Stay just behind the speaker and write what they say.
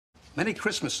Many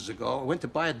Christmases ago, I went to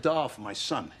buy a doll for my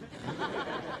son.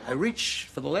 I reached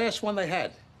for the last one they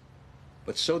had,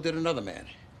 but so did another man.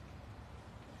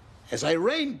 As I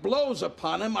rained blows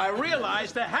upon him, I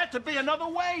realized there had to be another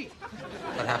way.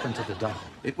 What happened to the doll?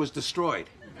 It was destroyed.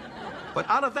 But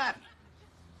out of that,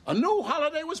 a new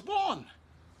holiday was born.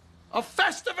 A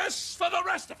Festivus for the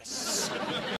rest of us.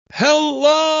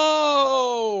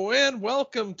 Hello, and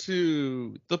welcome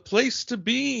to The Place to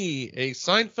Be, a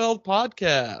Seinfeld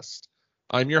podcast.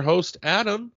 I'm your host,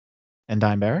 Adam. And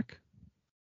I'm Eric.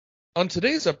 On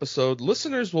today's episode,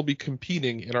 listeners will be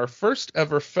competing in our first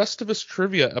ever Festivus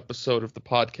Trivia episode of the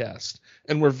podcast,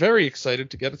 and we're very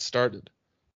excited to get it started.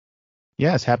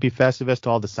 Yes, happy Festivus to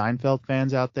all the Seinfeld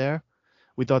fans out there.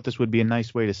 We thought this would be a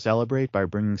nice way to celebrate by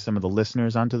bringing some of the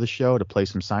listeners onto the show to play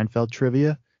some Seinfeld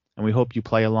trivia, and we hope you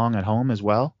play along at home as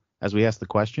well as we ask the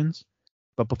questions.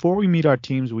 But before we meet our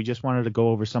teams, we just wanted to go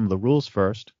over some of the rules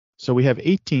first. So we have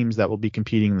 8 teams that will be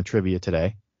competing in the trivia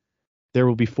today. There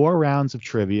will be 4 rounds of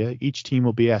trivia. Each team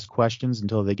will be asked questions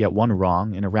until they get one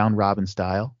wrong in a round-robin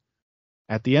style.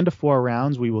 At the end of 4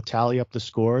 rounds, we will tally up the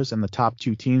scores, and the top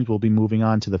 2 teams will be moving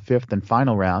on to the 5th and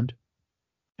final round.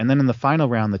 And then in the final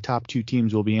round, the top 2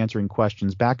 teams will be answering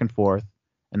questions back and forth,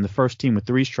 and the first team with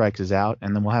 3 strikes is out,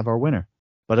 and then we'll have our winner.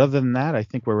 But other than that, I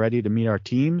think we're ready to meet our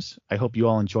teams. I hope you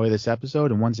all enjoy this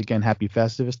episode, and once again, happy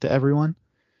Festivus to everyone.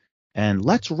 And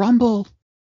let's rumble!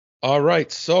 All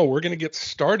right, so we're going to get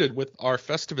started with our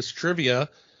Festivus Trivia.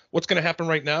 What's going to happen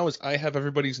right now is I have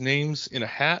everybody's names in a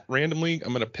hat randomly.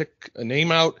 I'm going to pick a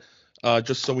name out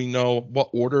just so we know what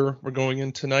order we're going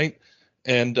in tonight.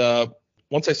 And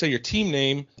once I say your team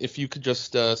name, if you could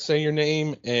just say your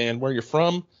name and where you're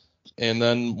from. And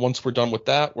then once we're done with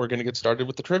that, we're going to get started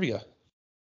with the trivia.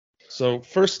 So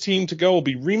first team to go will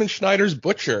be Riemenschneider's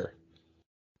Butcher.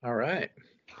 All right.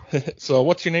 So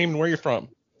what's your name and where you're from?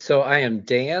 So I am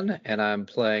Dan, and I'm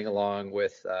playing along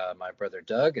with my brother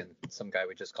Doug and some guy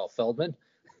we just call Feldman.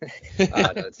 No,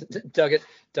 it's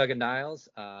Doug and Niles.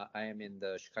 I am in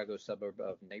the Chicago suburb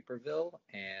of Naperville,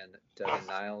 and Doug and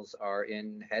Niles are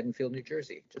in Haddonfield, New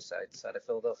Jersey, just outside of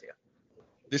Philadelphia.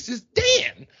 This is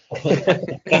Dan.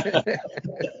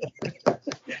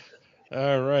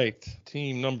 All right,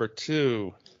 team number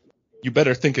 2. You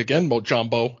better think again,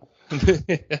 Mojambo.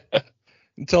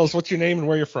 Tell us what's your name and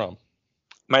where you're from.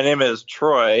 My name is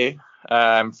Troy.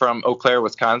 I'm from Eau Claire,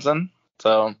 Wisconsin.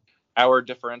 So hour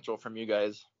differential from you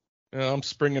guys. I'm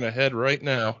springing ahead right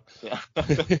now. Yeah.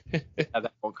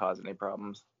 That won't cause any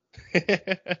problems.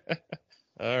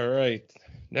 All right.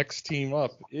 Next team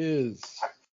up is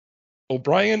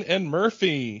O'Brien and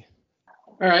Murphy.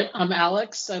 All right. I'm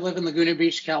Alex. I live in Laguna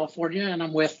Beach, California, and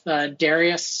I'm with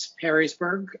Darius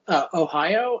Perrysburg,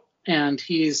 Ohio, and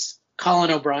he's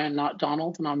Colin O'Brien, not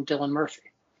Donald, and I'm Dylan Murphy.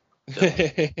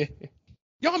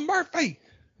 Young Murphy.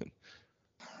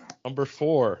 Number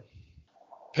 4,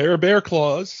 Pair of Bear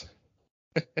Claws.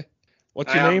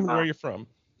 What's your name and where you're from?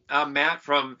 I'm Matt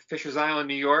from Fishers Island,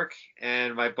 New York,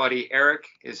 and my buddy Eric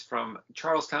is from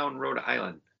Charlestown, Rhode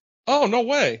Island. Oh, no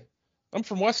way. I'm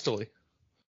from Westerly.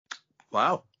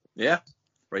 Wow. Yeah.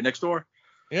 Right next door.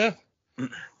 Yeah.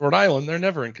 Rhode Island, they're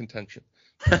never in contention.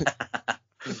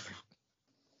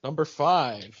 Number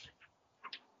 5,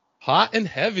 Hot and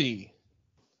Heavy.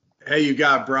 Hey, you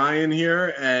got Brian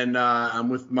here, and I'm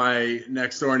with my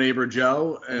next door neighbor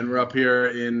Joe, and we're up here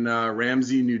in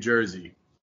Ramsey, New Jersey.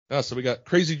 Oh, so we got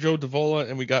Crazy Joe Davola,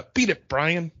 and we got Beat It,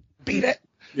 Brian. Beat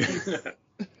it.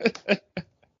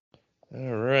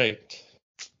 All right.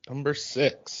 Number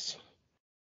 6,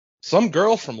 Some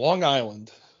Girl from Long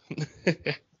Island.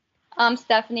 I'm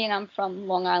Stephanie, and I'm from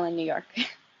Long Island, New York.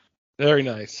 Very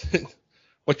nice.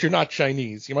 But you're not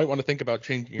Chinese. You might want to think about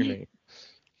changing your name.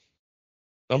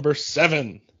 Number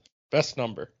 7, best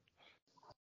number.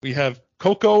 We have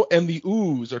Coco and the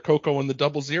Ooze, or Coco and the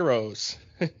Double Zeros.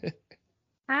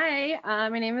 Hi,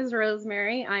 my name is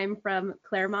Rosemary. I'm from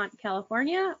Claremont,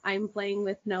 California. I'm playing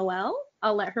with Noelle.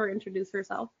 I'll let her introduce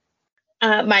herself.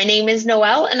 My name is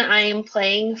Noelle, and I am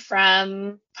playing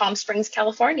from Palm Springs,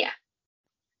 California.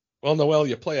 Well, Noelle,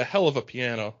 you play a hell of a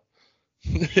piano.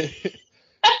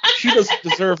 She doesn't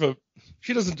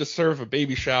deserve a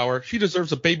baby shower. She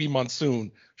deserves a baby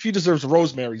monsoon. She deserves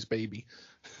Rosemary's Baby.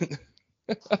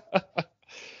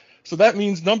 So that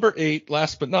means number 8,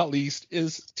 last but not least,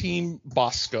 is Team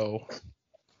Bosco.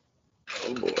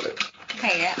 Oh boy.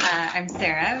 Hey, I'm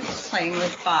Sarah, playing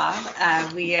with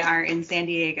Bob. We are in San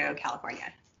Diego,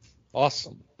 California.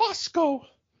 Awesome. Bosco.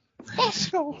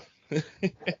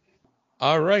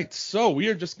 All right, so we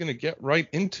are just going to get right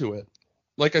into it.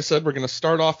 Like I said, we're going to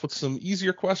start off with some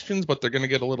easier questions, but they're going to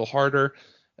get a little harder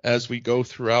as we go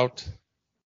throughout.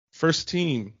 First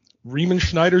team, Riemann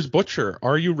Schneider's Butcher.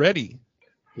 Are you ready?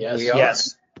 Yes. We are.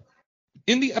 Yes.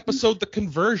 In the episode The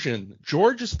Conversion,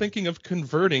 George is thinking of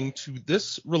converting to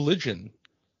this religion.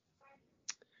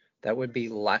 That would be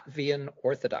Latvian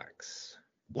Orthodox.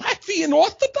 Latvian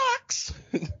Orthodox?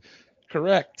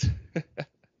 Correct.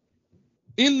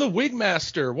 In The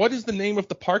Wigmaster, what is the name of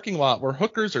the parking lot where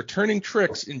hookers are turning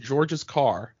tricks in George's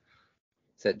car?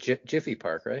 Is that Jiffy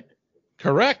Park, right?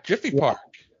 Correct, Jiffy Park.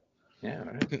 Yeah, all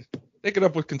right. Take it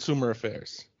up with Consumer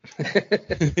Affairs.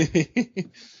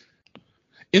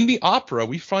 In the opera,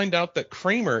 we find out that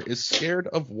Kramer is scared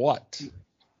of what?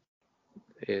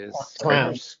 Is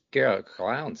Clowns. Scared of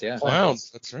clowns, yeah.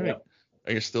 Clowns, that's right. Yeah.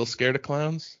 Are you still scared of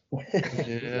clowns?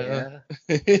 Yeah.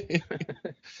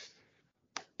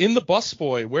 In The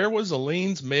Busboy, where was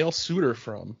Elaine's male suitor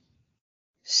from?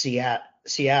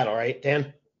 Seattle, right,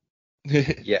 Dan?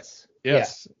 Yes.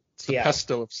 Yes. It's the Seattle.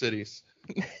 pesto of cities.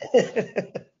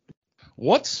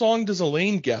 What song does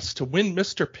Elaine guess to win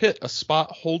Mr. Pitt a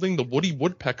spot holding the Woody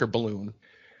Woodpecker balloon?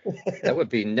 That would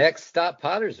be Next Stop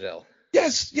Pottersville.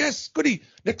 Yes, goody.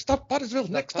 Next stop, Pottersville.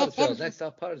 Next stop, Pottersville. Next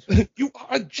Stop Pottersville. You are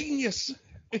a genius.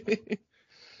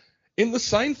 In the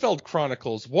Seinfeld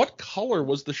Chronicles, what color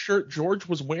was the shirt George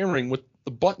was wearing with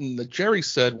the button that Jerry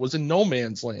said was in no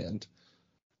man's land?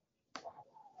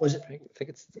 Was it? I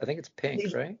think it's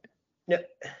pink, right? No.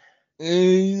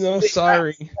 No,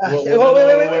 sorry.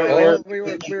 Wait. We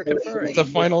were conferring. The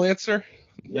final answer?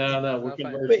 No, we're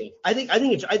conversing. Wait, I think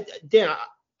it's Dan.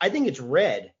 I think it's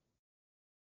red.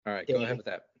 All right, go ahead with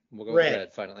that. We'll go Red. with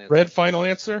red. Final answer. Red final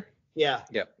answer? Yeah.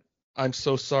 Yep. I'm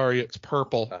so sorry. It's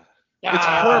purple. Ah. It's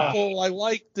purple. I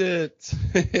liked it.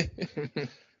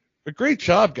 But great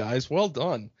job, guys. Well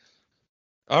done.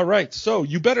 All right. So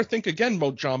you better think again,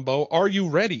 Mojambo. Are you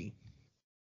ready?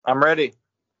 I'm ready.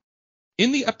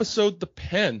 In the episode The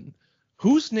Pen,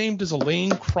 whose name does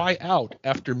Elaine cry out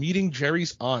after meeting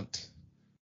Jerry's aunt?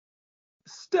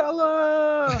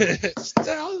 Stella!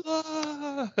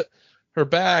 Stella! Her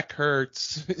back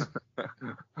hurts.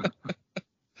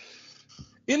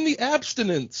 In The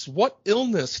Abstinence, what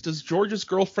illness does George's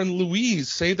girlfriend Louise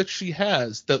say that she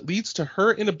has that leads to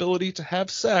her inability to have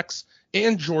sex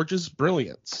and George's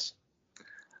brilliance?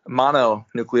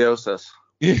 Mononucleosis.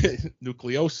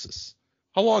 Nucleosis.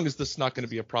 How long is this not going to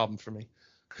be a problem for me?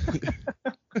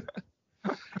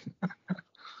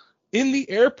 In the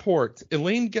airport,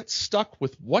 Elaine gets stuck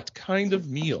with what kind of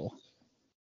meal?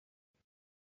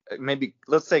 Maybe,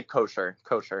 let's say kosher.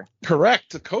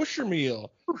 Correct, a kosher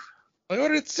meal. I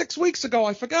ordered it 6 weeks ago.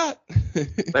 I forgot.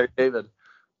 Larry David.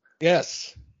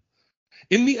 Yes.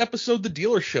 In the episode The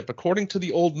Dealership, according to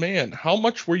the old man, how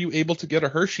much were you able to get a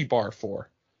Hershey bar for?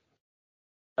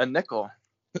 A nickel.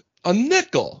 A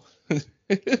nickel.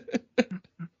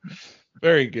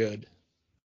 Very good.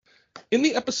 In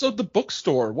the episode The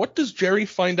Bookstore, what does Jerry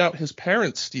find out his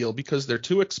parents steal because they're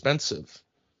too expensive?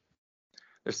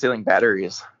 They're stealing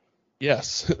batteries.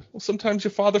 Yes. Well, sometimes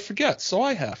your father forgets, so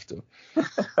I have to.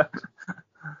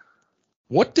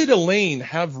 What did Elaine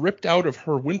have ripped out of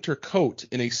her winter coat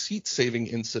in a seat-saving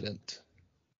incident?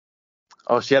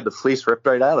 Oh, she had the fleece ripped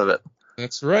right out of it.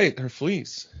 That's right, her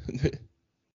fleece.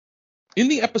 In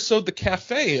the episode The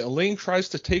Cafe, Elaine tries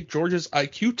to take George's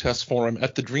IQ test for him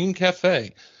at the Dream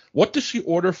Cafe. What does she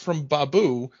order from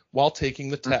Babu while taking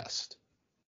the test?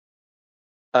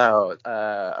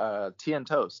 Oh, tea and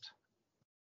toast.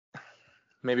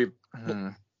 Maybe.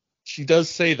 She does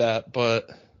say that, but...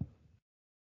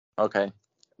 Okay.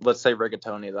 Let's say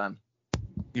rigatoni then.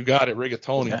 You got it,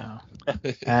 rigatoni. Yeah.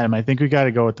 Adam, I think we got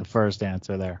to go with the first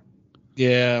answer there.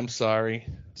 Yeah, I'm sorry.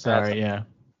 Sorry, yeah.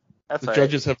 That's The all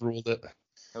judges have ruled it.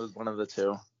 It was one of the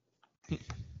two.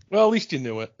 Well, at least you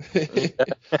knew it.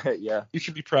 Yeah. You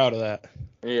should be proud of that.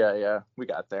 Yeah. We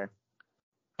got there.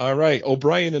 All right,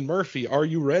 O'Brien and Murphy, are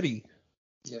you ready?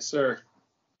 Yes, sir.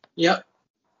 Yep.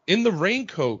 In The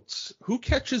Raincoats, who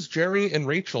catches Jerry and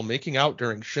Rachel making out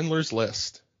during Schindler's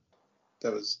List?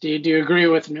 That was Do you agree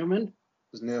with Newman?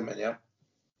 Newman, yeah.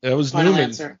 That was Final Newman.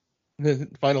 answer.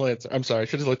 Final answer. I'm sorry, I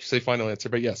should have let you say final answer,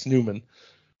 but yes, Newman.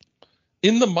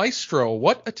 In The Maestro,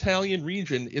 what Italian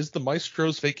region is the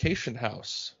Maestro's vacation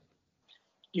house?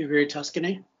 You agree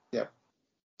Tuscany? Yep.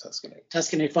 Tuscany.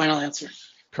 Tuscany, final answer.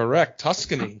 Correct,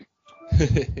 Tuscany.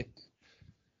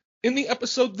 In the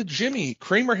episode The Jimmy,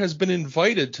 Kramer has been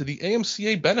invited to the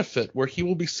AMCA benefit where he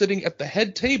will be sitting at the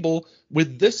head table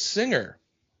with this singer.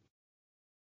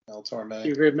 Mel Torme.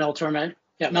 You agree with Mel Torme?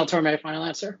 Yeah, Mel Torme, final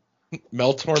answer.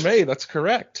 Mel Torme, that's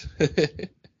correct.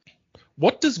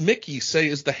 What does Mickey say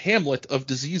is the Hamlet of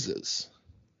diseases?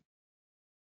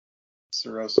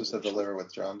 Cirrhosis of the liver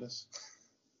with jaundice.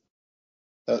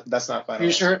 That's not final. Are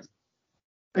you sure?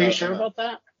 No, Are you sure no. about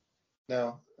that?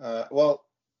 No. Well,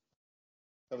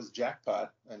 that was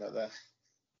Jackpot. I know that.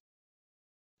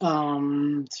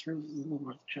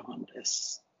 Cerebral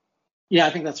jaundice. Yeah, I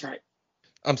think that's right.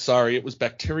 I'm sorry, it was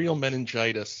bacterial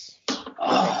meningitis.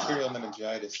 Bacterial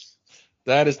meningitis.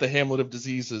 That is the Hamlet of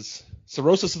diseases.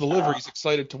 Cirrhosis of the liver. He's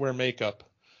excited to wear makeup.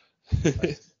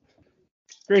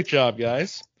 Great job,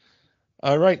 guys.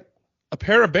 All right. A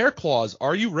pair of bear claws.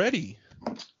 Are you ready?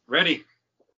 Ready.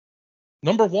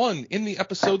 Number 1, in the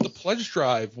episode The Pledge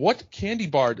Drive, what candy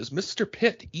bar does Mr.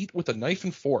 Pitt eat with a knife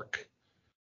and fork?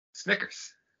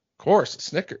 Snickers. Of course,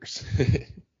 Snickers.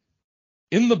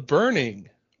 In The Burning,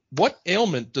 what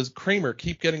ailment does Kramer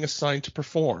keep getting assigned to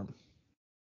perform?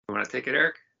 You want to take it,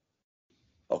 Eric?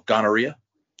 Oh, gonorrhea.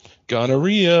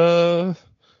 Gonorrhea.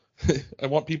 I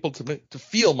want people to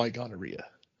feel my gonorrhea.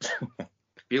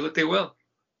 Feel it, they will.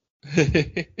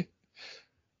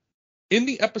 In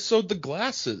the episode The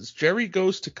Glasses, Jerry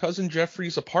goes to Cousin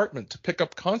Jeffrey's apartment to pick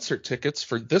up concert tickets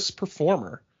for this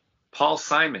performer. Paul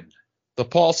Simon. The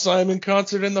Paul Simon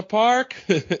concert in the park.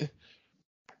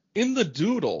 In The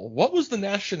Doodle, what was the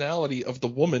nationality of the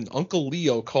woman Uncle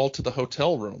Leo called to the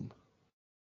hotel room?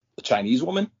 The Chinese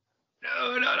woman?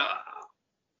 No.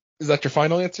 Is that your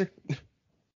final answer?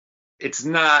 It's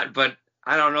not, but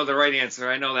I don't know the right answer.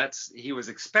 I know he was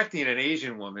expecting an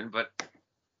Asian woman, but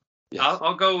yes.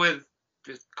 I'll go with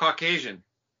Caucasian.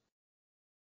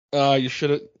 You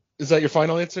should have. Is that your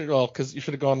final answer? Well, because you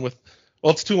should have gone with.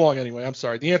 Well, it's too long anyway. I'm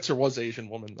sorry. The answer was Asian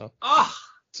woman, though. Oh.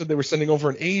 So they were sending over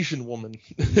an Asian woman.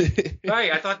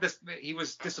 Right. I thought he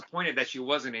was disappointed that she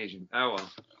wasn't Asian. Oh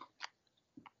well.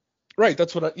 Right.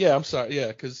 That's what. I'm sorry. Yeah,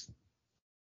 because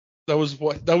that was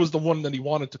the one that he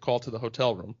wanted to call to the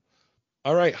hotel room.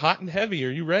 All right. Hot and heavy. Are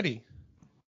you ready?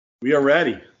 We are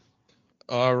ready.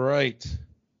 All right.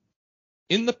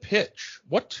 In The Pitch,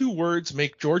 what 2 words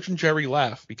make George and Jerry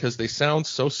laugh because they sound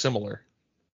so similar?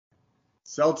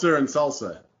 Seltzer and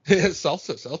salsa.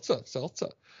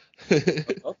 Salsa.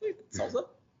 Okay, salsa.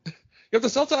 You have the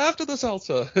salsa after the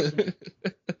salsa.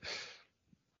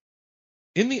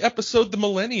 In the episode The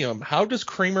Millennium, how does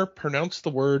Kramer pronounce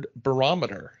the word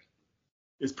barometer?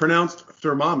 It's pronounced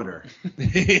thermometer.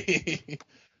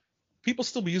 People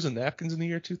still be using napkins in the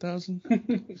year 2000?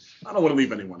 I don't want to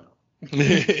leave anyone out.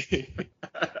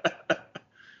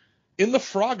 In The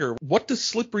Frogger, what does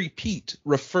Slippery Pete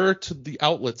refer to the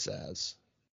outlets as?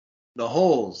 The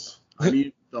holes. I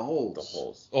mean the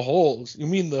holes. The holes. You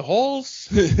mean the holes?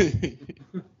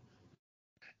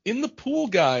 In The Pool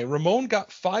Guy, Ramon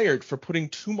got fired for putting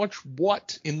too much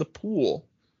what in the pool?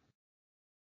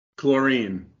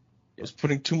 Chlorine. He was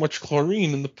putting too much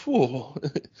chlorine in the pool.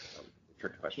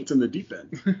 It's in the deep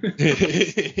end.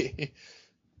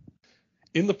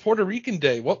 In The Puerto Rican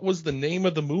Day, what was the name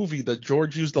of the movie that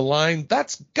George used the line,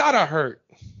 "That's gotta hurt"?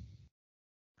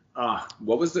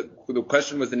 What was the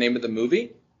question? Was the name of the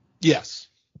movie? Yes.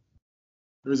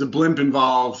 There was a blimp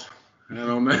involved. I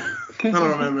don't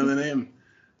remember the name.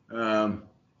 Want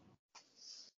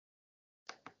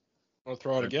to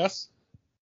throw out a guess?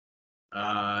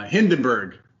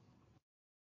 Hindenburg.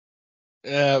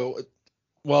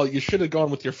 Well, you should have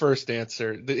gone with your first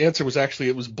answer. The answer was actually,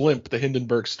 it was Blimp, the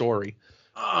Hindenburg story.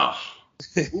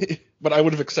 But I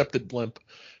would have accepted Blimp.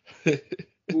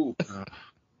 Ooh.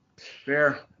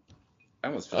 Fair. I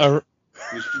almost felt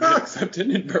we should accept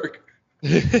Hindenburg.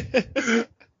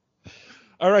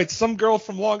 All right, some girl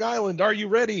from Long Island, are you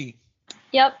ready?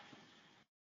 Yep.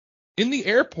 In the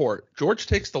airport, George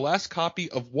takes the last copy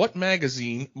of what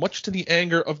magazine, much to the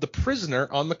anger of the prisoner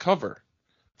on the cover?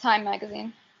 Time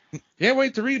magazine. Can't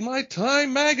wait to read my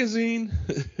Time magazine.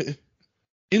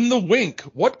 In The Wink,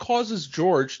 what causes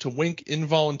George to wink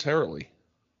involuntarily?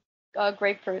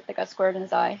 Grapefruit that got squirted in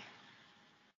his eye.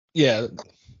 Yeah,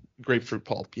 grapefruit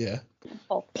pulp, yeah.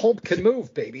 Pulp can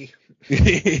move, baby.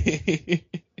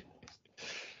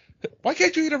 Why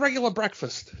can't you eat a regular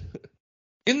breakfast?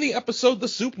 In the episode The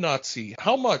Soup Nazi,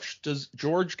 how much does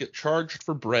George get charged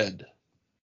for bread?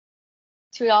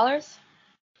 $2?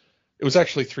 It was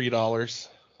actually $3.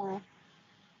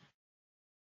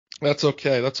 That's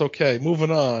okay.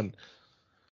 Moving on.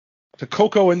 To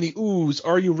Coco and the Ooze,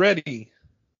 are you ready?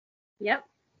 Yep.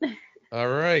 All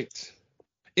right.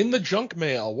 In the junk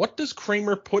mail, what does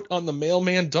Kramer put on the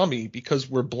mailman dummy because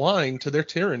we're blind to their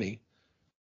tyranny?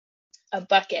 A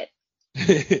bucket.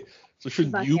 So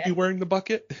shouldn't you be wearing the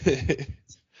bucket?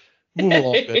 Move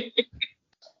along a bit.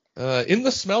 In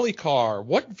the smelly car,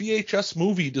 what VHS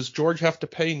movie does George have to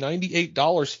pay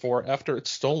 $98 for after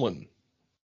it's stolen?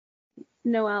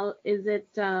 Noelle, is it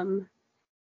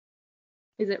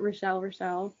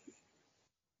Rochelle?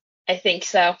 I think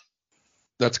so.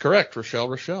 That's correct,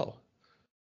 Rochelle.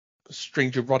 A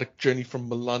strange erotic journey from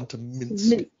Milan to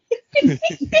Minsk.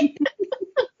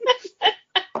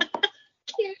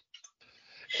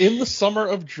 In the Summer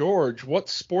of George, what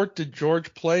sport did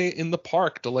George play in the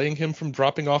park, delaying him from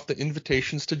dropping off the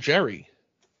invitations to Jerry?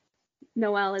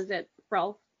 Noelle, is it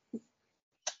Rolf?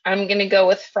 I'm gonna go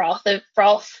with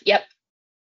Frolf. Yep.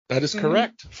 That is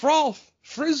correct. Frolf,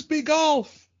 frisbee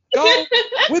golf. Golf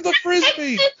with a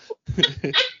frisbee.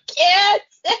 Yes.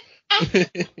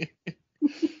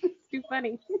 Too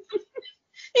funny.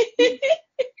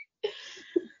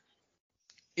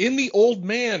 In The Old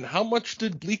Man, how much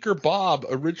did Bleecker Bob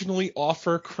originally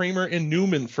offer Kramer and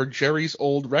Newman for Jerry's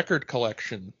old record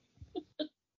collection?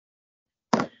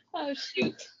 Oh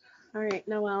shoot. All right,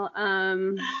 Noelle.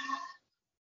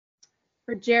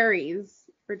 For Jerry's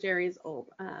old,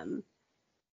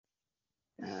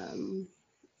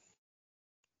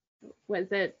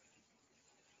 was it?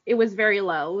 It was very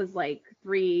low. It was like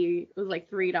 $3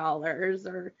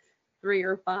 or $3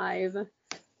 or $5.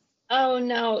 Oh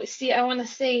no. See, I want to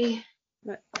say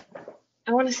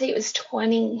it was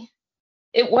 20.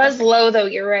 It was low though.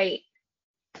 You're right.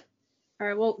 All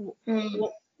right. Well,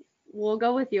 we'll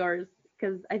go with yours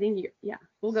because I think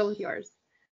we'll go with yours.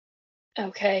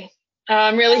 Okay.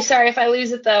 I'm really sorry if I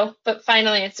lose it though, but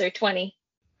final answer 20.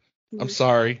 I'm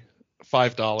sorry.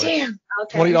 $5. Damn.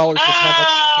 Okay. $20 was how much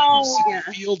Oh!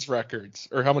 Sid Fields records,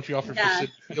 or how much you offered for Yeah.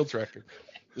 Sid Fields record.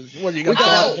 What, you got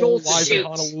Oh, Bob live in shoot.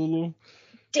 Honolulu?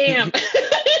 Damn. Got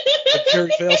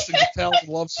Jerry Vale singing Italian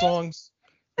love songs.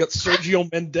 Got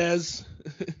Sergio Mendez.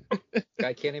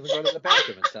 Guy can't even go to the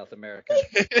bathroom in South America.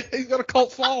 He's got a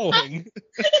cult following.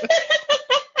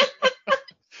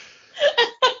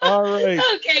 All right.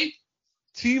 Okay.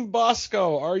 Team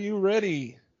Bosco, are you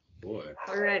ready? Boy.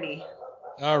 We're ready.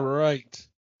 All right.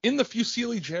 In The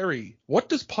Fusilli Jerry, what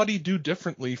does Putty do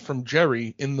differently from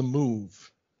Jerry in The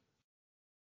Move?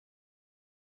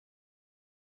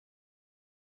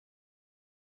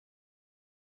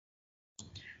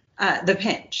 The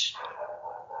pinch.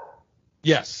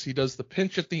 Yes, he does the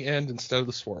pinch at the end instead of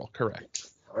the swirl. Correct.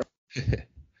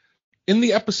 In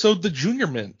the episode The Junior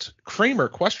Mint, Kramer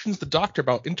questions the doctor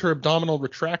about interabdominal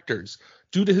retractors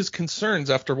due to his concerns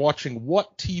after watching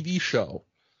what TV show?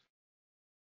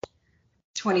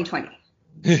 2020.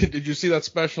 Did you see that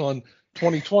special on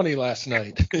 2020 last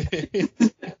night?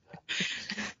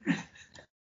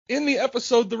 In the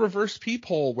episode The Reverse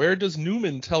Peephole, where does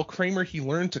Newman tell Kramer he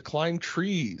learned to climb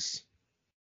trees?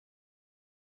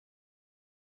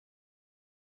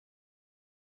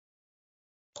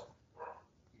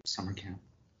 Summer camp.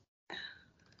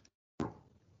 Oh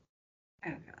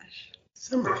gosh.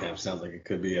 Summer camp sounds like it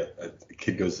could be a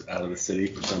kid goes out of the city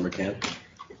for summer camp.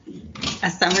 A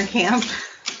summer camp.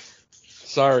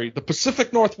 Sorry, the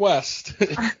Pacific Northwest.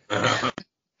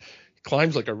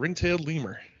 Climbs like a ring-tailed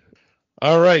lemur.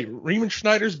 All right, Riemann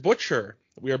Schneider's Butcher.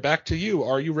 We are back to you.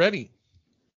 Are you ready?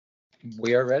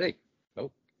 We are ready.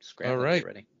 Oh, scramble. All right.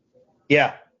 Ready.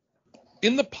 Yeah.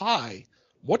 In The Pie,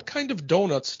 what kind of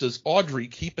donuts does Audrey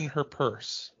keep in her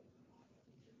purse?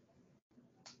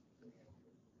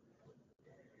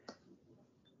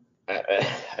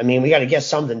 I mean, we got to guess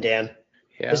something, Dan.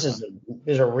 Yeah. This is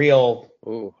a real.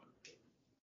 Ooh.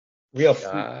 Real.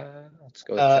 Let's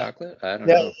go with chocolate. I don't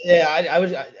know.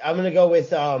 Yeah, I'm gonna go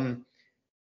with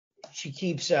she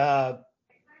keeps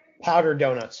powdered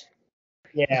donuts.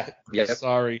 Yeah. Yep.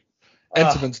 Sorry.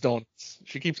 Entenmann's donuts.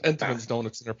 She keeps Entenmann's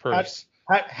donuts in her purse.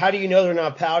 How do you know they're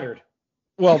not powdered?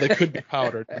 Well, they could be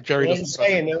powdered. Jerry doesn't. I'm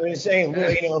just saying,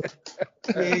 you know.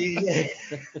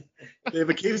 They have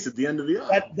a case at the end of the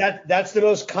aisle. That's the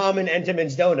most common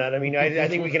Entenmann's donut. I mean, I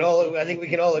think we can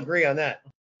all agree on that.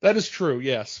 That is true,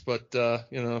 yes, but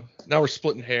now we're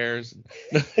splitting hairs.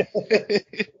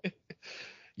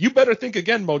 You better think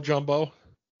again, Mo Jumbo.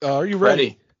 Are you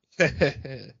ready?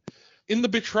 In The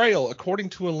Betrayal, according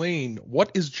to Elaine,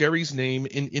 what is Jerry's name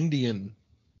in Indian?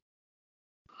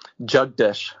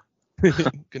 Jugdish.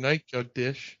 Good night,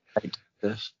 Jugdish.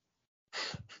 Jugdish.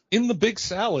 In The Big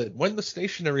Salad, when the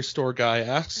stationery store guy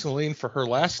asks Elaine for her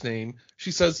last name,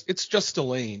 she says it's just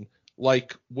Elaine.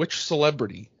 Like, which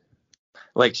celebrity?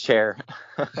 Like Cher.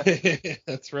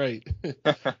 That's right.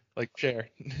 Like Cher.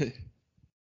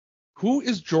 Who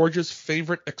is George's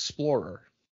favorite explorer?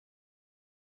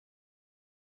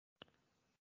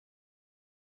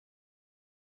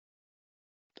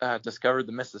 Discovered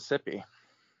the Mississippi.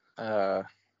 Is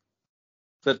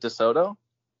it DeSoto?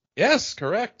 Yes,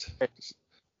 correct.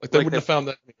 Like they wouldn't have found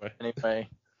that anyway.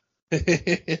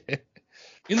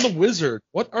 In The Wizard,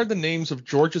 what are the names of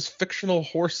George's fictional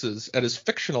horses at his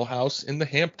fictional house in the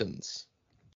Hamptons?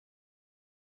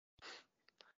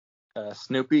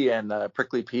 Snoopy and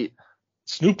Prickly Pete.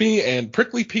 Snoopy and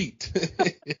Prickly Pete.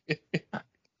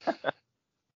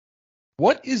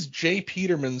 What is Jay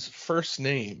Peterman's first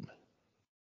name?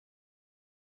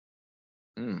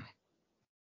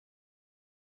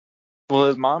 Well,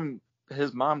 his mom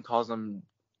calls him,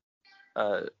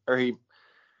 when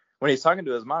he's talking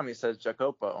to his mom, he says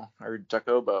Jacopo or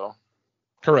Jacobo.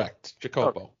 Correct,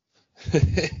 Jacopo.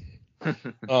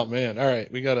 Oh man, all right,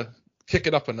 we gotta kick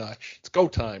it up a notch. It's go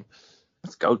time.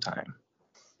 It's go time.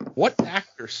 What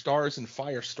actor stars in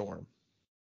Firestorm?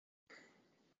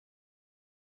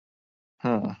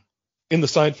 In the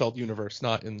Seinfeld universe,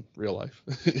 not in real life.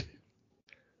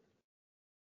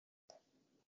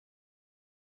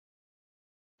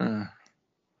 I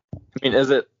mean, is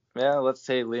it? Yeah, let's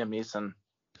say Liam Neeson.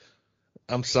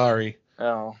 I'm sorry.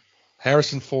 Oh.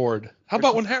 Harrison Ford. How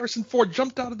about when Harrison Ford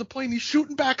jumped out of the plane? He's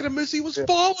shooting back at him as he was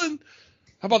falling.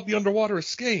 How about the underwater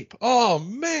escape? Oh,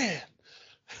 man.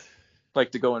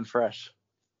 Like to go in fresh.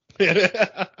 Doesn't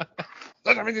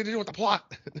have anything to do with the plot.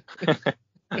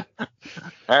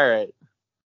 All right.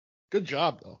 Good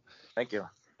job, though. Thank you.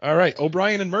 All right.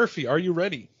 O'Brien and Murphy, are you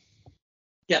ready?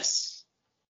 Yes.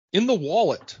 In The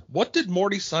Wallet, what did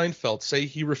Morty Seinfeld say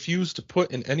he refused to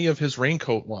put in any of his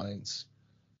raincoat lines?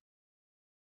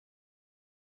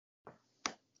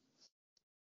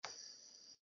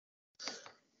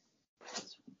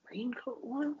 Raincoat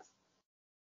ones?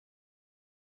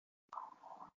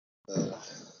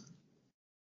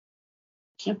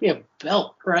 Can't be a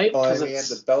belt, right? Oh, I mean, he had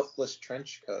the beltless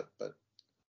trench coat, but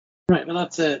right,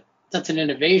 but that's an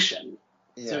innovation.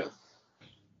 yeah. So,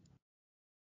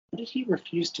 what did he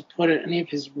refuse to put in any of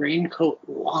his raincoat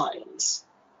lines?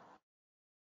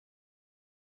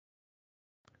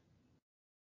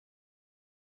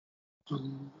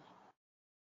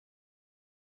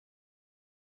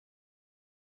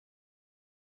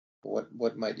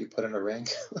 What might you put in a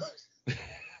raincoat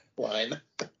line?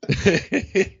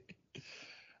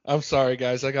 I'm sorry,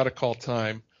 guys. I got to call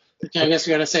time. I guess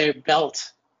we got to say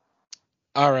belt.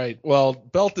 All right. Well,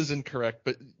 belt is incorrect,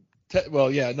 but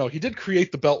he did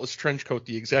create the beltless trench coat,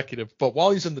 the executive. But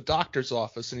while he's in the doctor's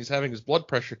office and he's having his blood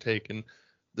pressure taken,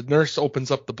 the nurse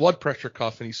opens up the blood pressure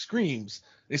cuff and he screams.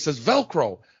 And he says,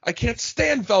 "Velcro! I can't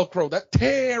stand Velcro! That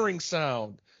tearing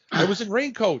sound! I was in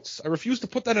raincoats. I refuse to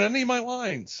put that in any of my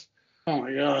lines." Oh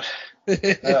my god.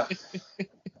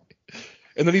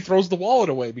 And then he throws the wallet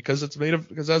away because it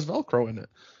has Velcro in it.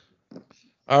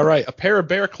 All right, a pair of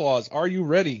bear claws. Are you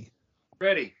ready?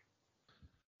 Ready.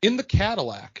 In the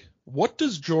Cadillac, what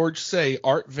does George say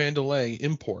Art Vandelay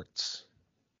imports?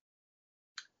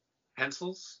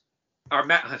 Pencils? Or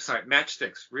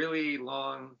matchsticks. Really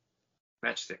long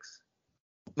matchsticks.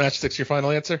 Matchsticks, your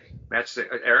final answer? Matchstick.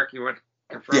 Eric, you want to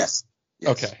confirm? Yes.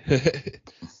 Okay.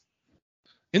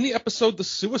 In the episode The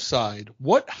Suicide,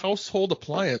 what household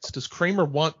appliance does Kramer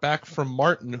want back from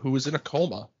Martin, who is in a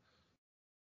coma?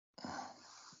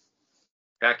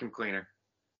 Vacuum cleaner.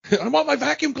 I want my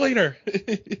vacuum cleaner.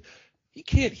 He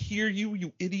can't hear you,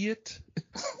 you idiot.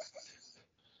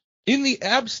 In The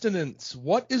Abstinence,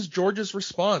 what is George's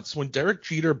response when Derek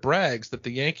Jeter brags that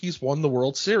the Yankees won the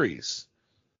World Series?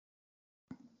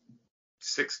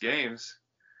 6 games.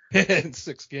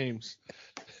 6 games.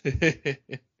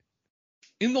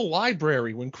 In the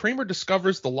library, when Kramer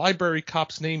discovers the library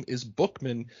cop's name is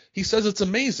Bookman, he says it's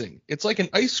amazing. It's like an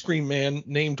ice cream man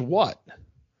named what?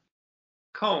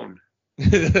 Cone.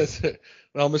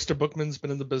 Well, Mr. Bookman's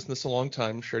been in the business a long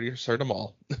time. I'm sure you've heard them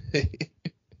all.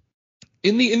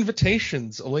 In The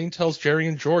Invitations, Elaine tells Jerry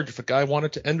and George if a guy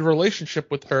wanted to end a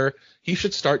relationship with her, he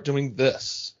should start doing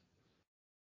this.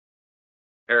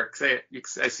 Eric, say it.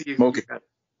 I see you. Smoke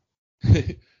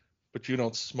it. But you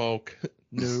don't smoke.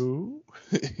 No.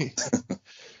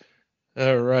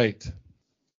 All right.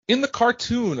 In the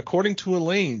cartoon, according to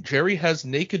Elaine, Jerry has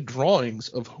naked drawings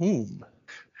of whom?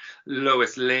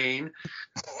 Lois Lane.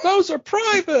 Those are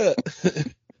private.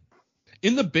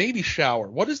 In the baby shower,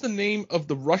 what is the name of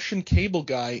the Russian cable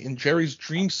guy in Jerry's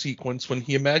dream sequence when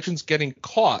he imagines getting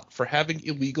caught for having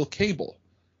illegal cable?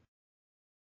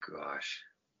 Gosh.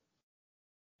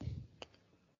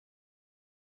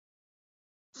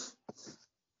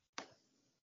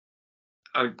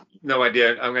 No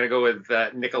idea. I'm going to go with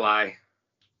Nikolai.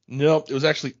 Nope, it was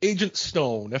actually Agent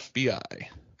Stone, FBI.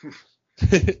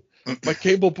 My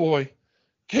cable boy.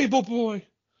 Cable boy.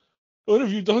 What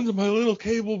have you done to my little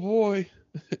cable boy?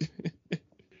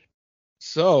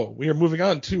 So, we are moving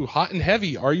on to Hot and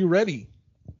Heavy. Are you ready?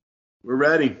 We're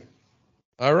ready.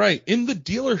 All right. In the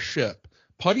dealership,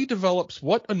 Putty develops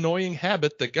what annoying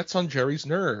habit that gets on Jerry's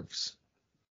nerves?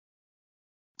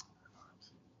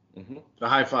 The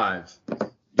high five.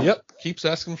 Yep. Keeps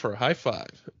asking for a high five.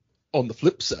 On the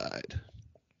flip side.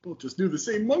 Both just knew the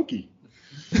same monkey.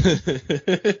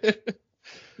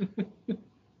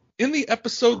 In the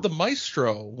episode The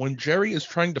Maestro, when Jerry is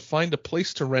trying to find a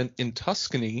place to rent in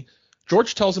Tuscany,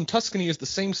 George tells him Tuscany is the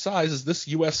same size as this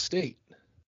U.S. state.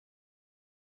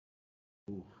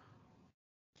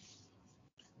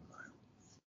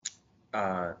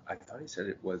 I thought he said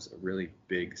it was a really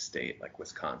big state, like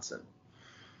Wisconsin.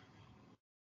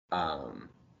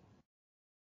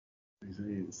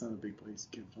 It's not a big place.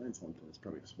 You can't find something. It's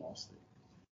probably a small state.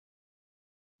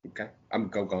 Okay, I'm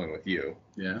going with you.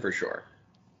 Yeah, for sure.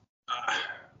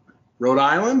 Rhode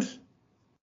Island?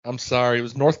 I'm sorry, it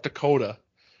was North Dakota.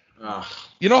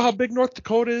 You know how big North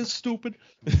Dakota is, stupid?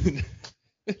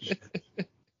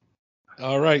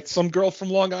 All right, some girl from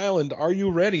Long Island. Are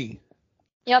you ready?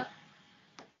 Yep.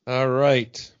 All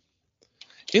right.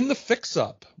 In the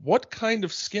fix-up, what kind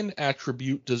of skin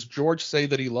attribute does George say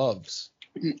that he loves?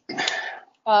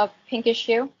 Pinkish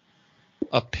hue.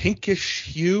 A pinkish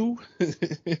hue?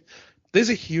 There's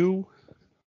a hue.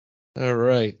 All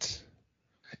right.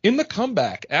 In the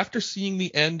comeback, after seeing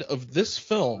the end of this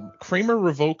film, Kramer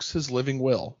revokes his living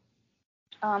will.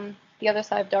 The Other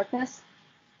Side of Darkness.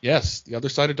 Yes, The Other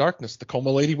Side of Darkness. The coma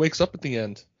lady wakes up at the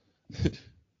end.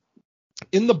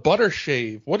 In the butter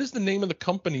shave, what is the name of the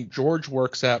company George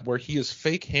works at where he is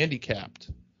fake handicapped?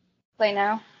 Play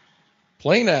Now.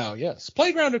 Play Now, yes.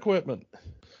 Playground equipment.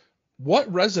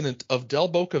 What resident of Del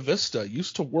Boca Vista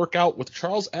used to work out with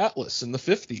Charles Atlas in the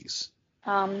 50s?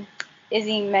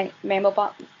 Izzy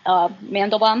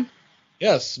Mandelbaum.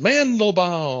 Yes,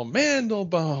 Mandelbaum.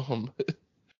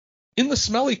 In the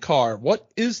smelly car, what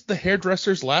is the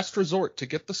hairdresser's last resort to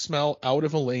get the smell out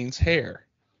of Elaine's hair?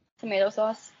 Tomato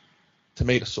sauce.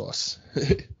 Tomato sauce.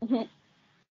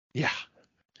 Yeah.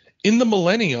 In the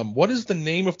Millennium, what is the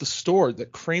name of the store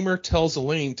that Kramer tells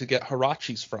Elaine to get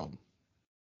Hirachis from?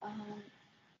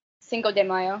 Cinco de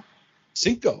Mayo.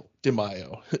 Cinco de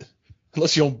Mayo.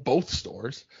 Unless you own both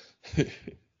stores.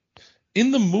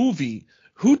 In the movie,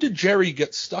 who did Jerry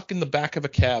get stuck in the back of a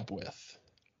cab with?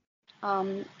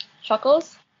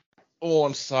 Chuckles. Oh,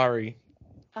 I'm sorry.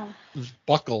 It was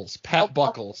Buckles. Pat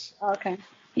Buckles. Okay.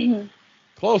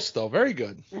 Close, though. Very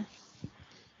good.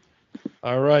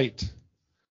 All right.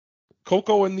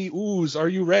 Coco and the Ooze, are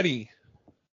you ready?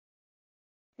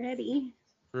 Ready.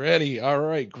 Ready. All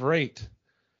right, great.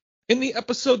 In the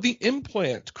episode The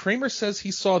Implant, Kramer says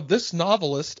he saw this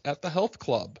novelist at the health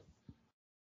club.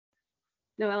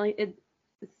 No, it's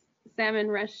Salman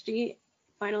Rushdie.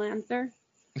 Final answer.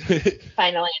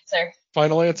 Final answer.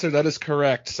 Final answer, that is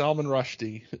correct. Salman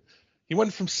Rushdie. He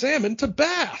went from salmon to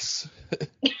bass.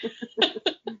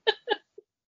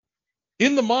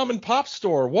 In the mom and pop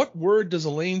store, what word does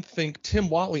Elaine think Tim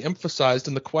Watley emphasized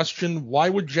in the question, why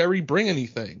would Jerry bring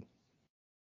anything?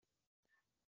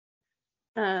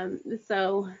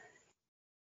 So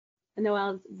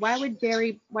Noelle, why would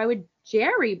Jerry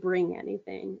bring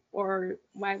anything? Or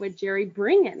why would Jerry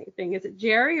bring anything? Is it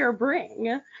Jerry or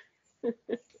bring?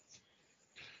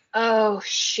 Oh,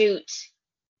 shoot.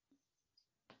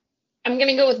 I'm going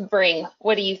to go with bring.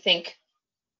 What do you think?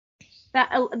 That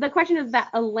the question is that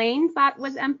Elaine thought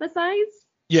was emphasized?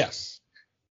 Yes.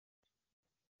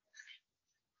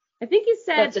 I think he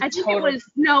said, I think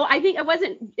it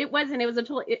wasn't, it was a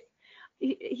total,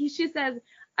 she says,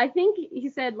 I think he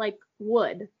said like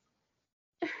wood.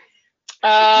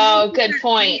 Oh, good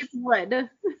point. Wood.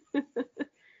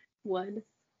 Wood.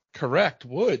 Correct.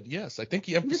 Wood. Yes. I think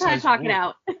he Just emphasized how to talk it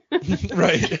out.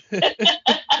 Right.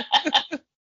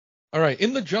 All right.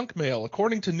 In the junk mail,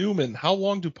 according to Newman, how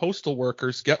long do postal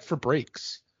workers get for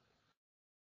breaks?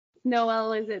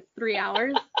 Noelle, is it 3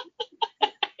 hours?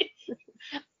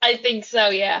 I think so,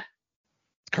 yeah.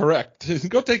 Correct.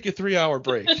 Go take your 3-hour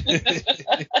break.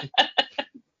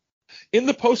 In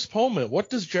the postponement, what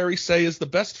does Jerry say is the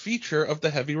best feature of the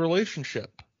heavy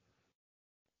relationship?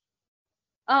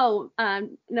 Oh,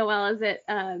 Noelle, is it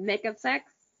makeup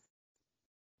sex?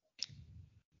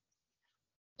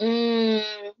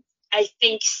 I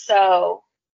think so.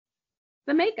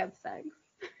 The makeup sex.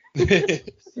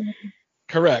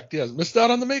 Correct. Yes. Missed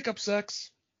out on the makeup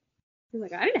sex. He's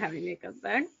like, I didn't have any makeup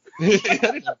sex.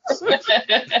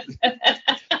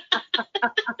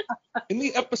 In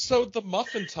the episode The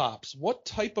Muffin Tops, what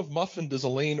type of muffin does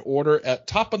Elaine order at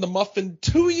Top of the Muffin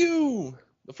to you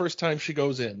the first time she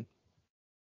goes in?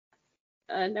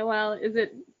 Noelle, is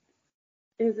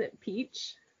it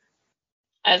peach?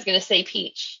 I was going to say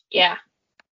peach. Yeah.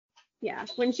 Yeah.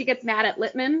 When she gets mad at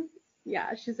Littman,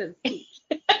 yeah, she says peach.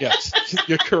 Yes,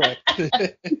 you're correct.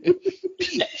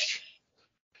 Peach.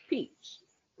 Peach.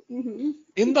 Mhm.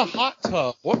 In the hot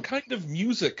tub, what kind of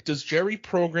music does Jerry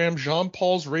program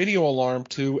Jean-Paul's radio alarm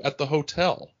to at the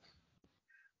hotel?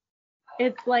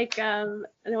 It's like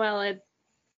it's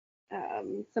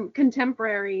some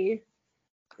contemporary.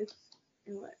 It's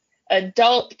what?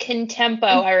 Adult contempo.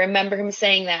 I remember him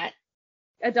saying that.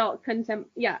 Adult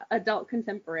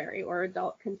contemporary or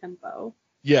adult contempo.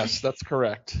 Yes, that's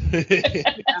correct.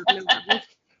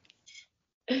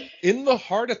 In the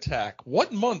heart attack,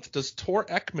 what month does Tor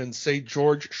Ekman say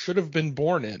George should have been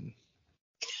born in?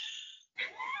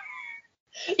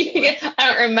 I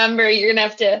don't remember.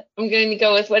 I'm going to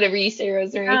go with whatever you say,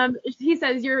 Rosemary. He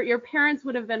says your parents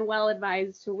would have been well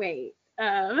advised to wait.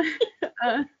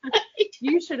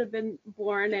 You should have been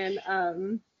born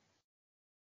in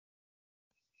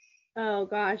oh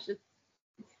gosh, it's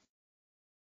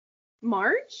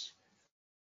March?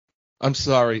 I'm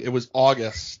sorry, it was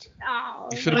August. Oh.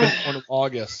 You should have been born in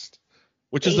August,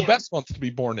 which is the best month to be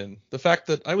born in. The fact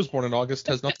that I was born in August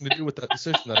has nothing to do with that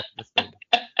decision that I just made.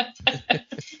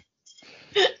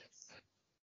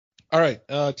 All right,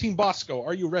 Team Bosco,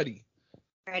 are you ready?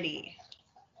 Ready.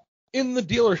 In the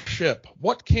dealership,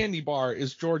 what candy bar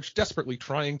is George desperately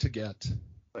trying to get?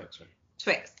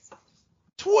 Twix.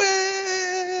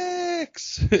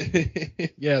 Twix!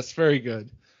 Yes, very good.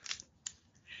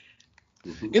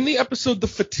 In the episode The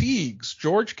Fatigues,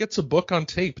 George gets a book on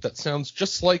tape that sounds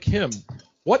just like him.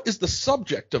 What is the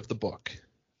subject of the book?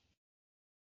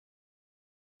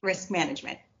 Risk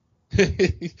management.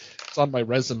 It's on my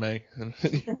resume.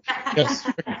 Yes,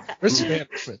 risk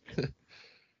management.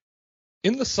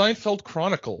 In the Seinfeld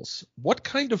Chronicles, what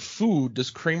kind of food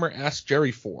does Kramer ask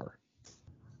Jerry for?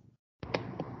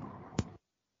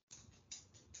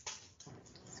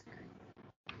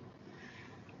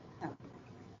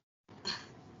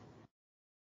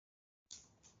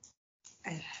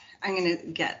 I'm going to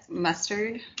get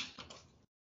mustard.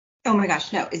 Oh my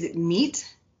gosh, no. Is it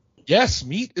meat? Yes,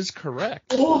 meat is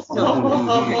correct. All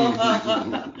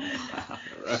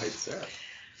right, Sarah.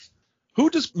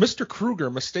 Who does Mr. Kruger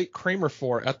mistake Kramer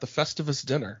for at the Festivus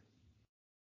dinner?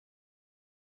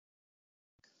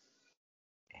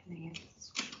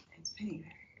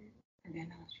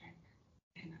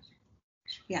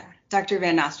 Yeah, Dr.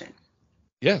 Van Nostrand.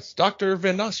 Yes, Dr.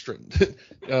 Van Nostrand.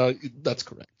 That's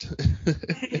correct.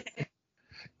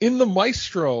 In the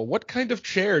Maestro, what kind of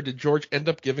chair did George end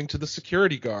up giving to the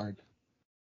security guard?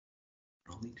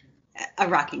 A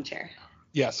rocking chair.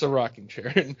 Yes, a rocking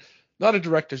chair. Not a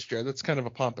director's chair. That's kind of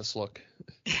a pompous look.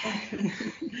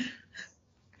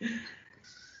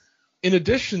 In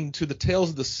addition to the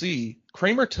Tales of the Sea,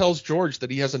 Kramer tells George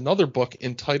that he has another book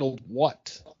entitled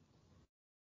what?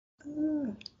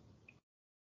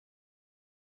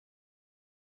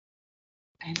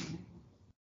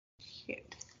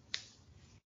 Cute.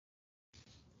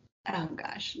 Oh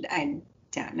gosh, I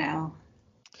don't know.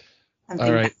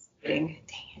 All right. Dang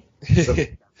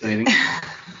it.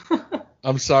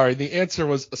 I'm sorry. The answer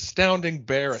was Astounding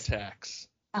Bear Attacks.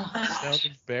 Oh,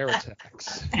 Astounding Bear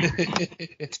Attacks.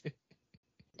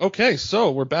 Okay,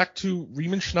 so we're back to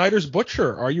Riemann Schneider's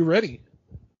Butcher. Are you ready?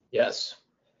 Yes.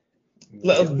 Be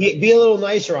a little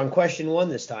nicer on question 1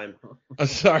 this time. I'm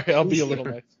sorry, I'll be a little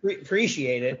nice.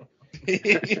 Appreciate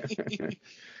it.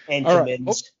 All right.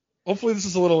 Hopefully this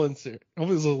is a little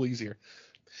easier.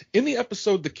 In the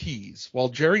episode The Keys, while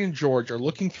Jerry and George are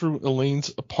looking through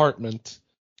Elaine's apartment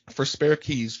for spare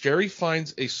keys, Jerry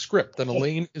finds a script that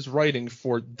Elaine is writing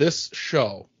for this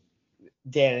show.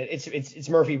 Dan, it's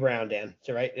Murphy Brown, Dan. Is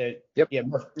that right? Yep. Yeah,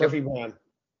 Murphy Brown.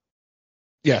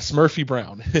 Yes, Murphy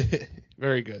Brown.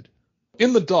 Very good.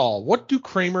 In The Doll, what do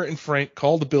Kramer and Frank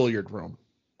call the billiard room?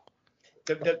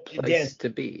 Place to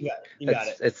be. Yeah, you got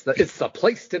it. It's the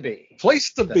place to be.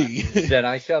 Place to be. Then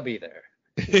I shall be there.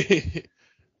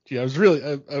 Gee, I was really.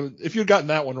 If you'd gotten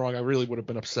that one wrong, I really would have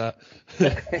been upset.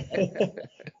 In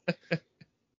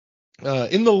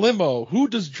the limo, who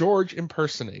does George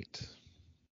impersonate?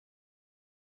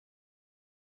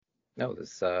 No,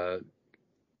 this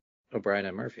O'Brien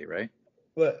and Murphy, right?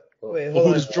 What? Wait, Well,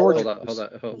 who does George? Hold on.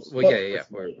 Well, yeah.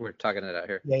 We're talking it out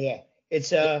here. Yeah.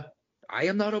 It's I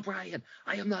am not O'Brien.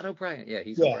 Yeah,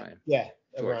 he's O'Brien. Yeah,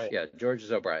 George. O'Brien. Yeah, George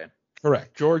is O'Brien.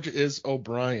 Correct. George is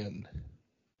O'Brien.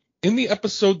 In the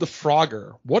episode The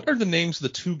Frogger, what are the names of the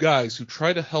two guys who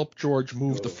try to help George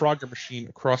move the Frogger machine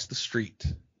across the street?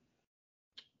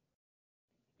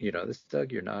 You know this,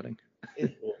 Doug? You're nodding.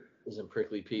 Isn't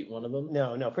Prickly Pete one of them?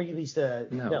 No. Prickly Pete's the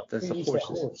that's the Prickly Pete's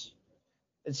horses.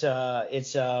 It's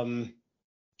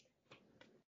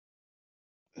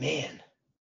man.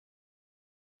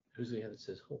 Who's the guy that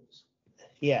says horse?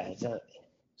 Yeah, it's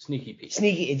Sneaky Pete.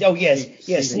 Sneaky. Oh yes,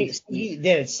 Sneaky. Sneaky.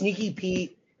 Then it's Sneaky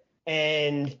Pete.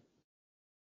 And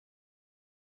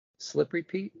Slippery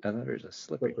Pete? I thought there's a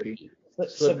Slippery Pete.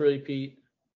 Slippery Pete.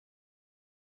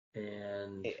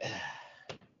 And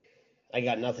I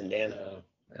got nothing, Dan.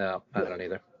 No, I don't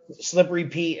either. Slippery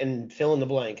Pete and fill in the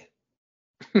blank.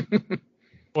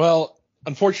 Well,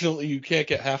 unfortunately, you can't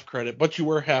get half credit, but you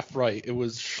were half right. It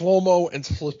was Shlomo and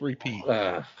Slippery Pete.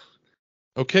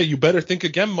 Okay, you better think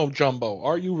again, Mo Jumbo.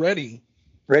 Are you ready?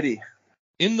 Ready.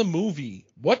 In the movie,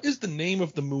 what is the name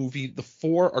of the movie the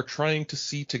four are trying to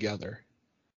see together?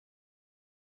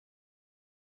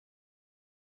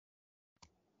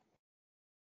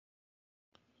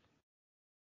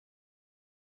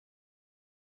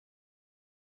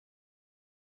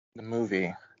 The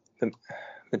movie.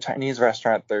 The Chinese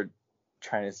restaurant they're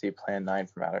trying to see Plan 9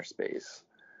 from outer space.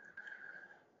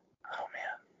 Oh,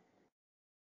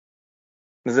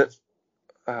 man. Is it...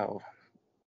 Oh.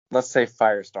 Let's say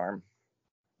Firestorm.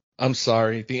 I'm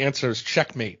sorry. The answer is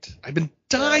Checkmate. I've been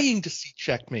dying to see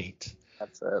Checkmate.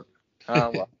 That's it.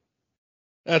 Oh, well.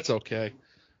 That's okay.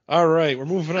 All right, we're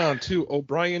moving on to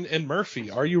O'Brien and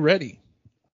Murphy. Are you ready?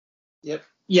 Yep.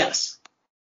 Yes.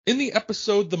 In the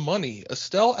episode The Money,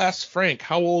 Estelle asks Frank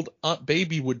how old Aunt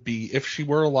Baby would be if she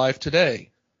were alive today.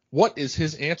 What is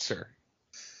his answer?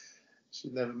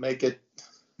 She'd never make it.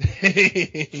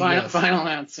 Final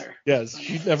answer. Yes,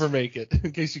 she'd never make it,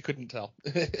 in case you couldn't tell.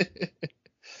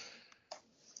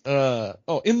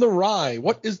 In The Rye,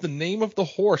 what is the name of the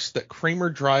horse that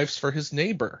Kramer drives for his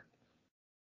neighbor?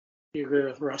 Do you agree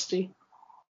with Rusty?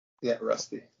 Yeah,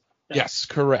 Rusty. Yes,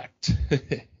 correct.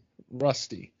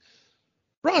 Rusty.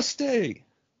 Rusty!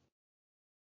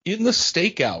 In The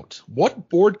Stakeout, what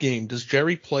board game does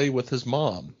Jerry play with his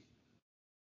mom?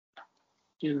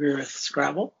 Do you agree with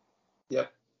Scrabble?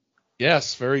 Yep.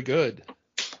 Yes, very good.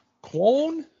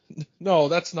 Clone? No,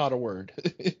 that's not a word.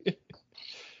 You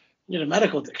need a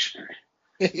medical dictionary.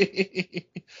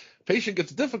 Patient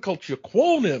gets difficult, you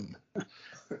clone him.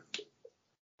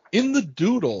 In The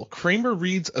Doodle, Kramer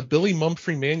reads a Billy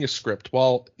Mumphrey manuscript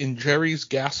while in Jerry's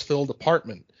gas-filled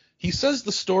apartment. He says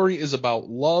the story is about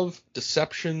love,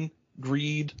 deception,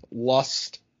 greed,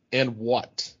 lust, and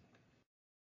what?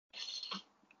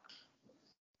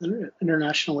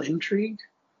 International intrigue?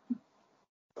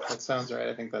 That sounds right.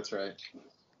 I think that's right.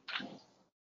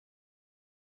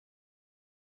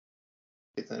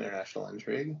 It's international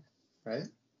intrigue, right?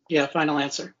 Yeah, final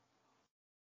answer.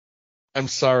 I'm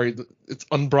sorry, it's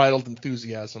unbridled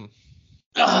enthusiasm.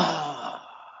 Good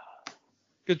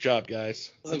job,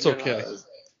 guys. That's okay.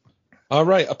 All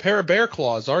right, a pair of bear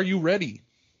claws. Are you ready?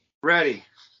 Ready.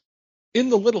 In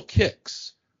The Little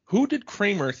Kicks, who did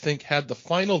Kramer think had the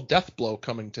final death blow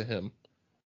coming to him?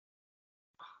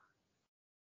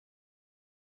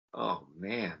 Oh,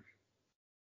 man.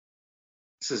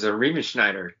 This is a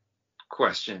Riemenschneider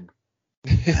question.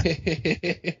 You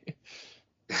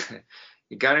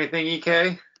got anything,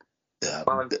 EK?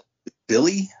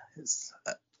 Billy?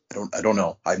 I don't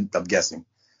know. I'm guessing.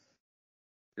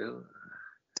 Bill.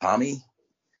 Tommy?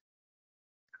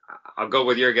 I'll go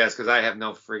with your guess because I have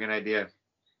no friggin' idea.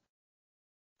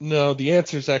 No, the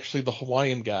answer is actually the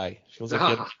Hawaiian guy. Feels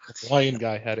like the Hawaiian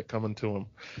guy had it coming to him.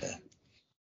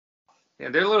 Yeah,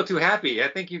 they're a little too happy. I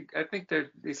think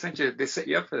they set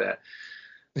you up for that.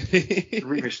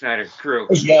 Riemenschneider crew.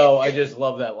 Yo, I just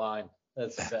love that line.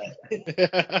 That's the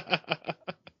best.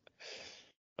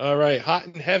 All right, hot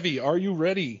and heavy. Are you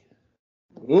ready?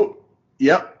 Ooh,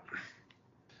 yep.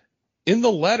 In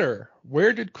the letter,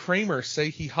 where did Kramer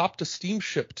say he hopped a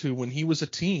steamship to when he was a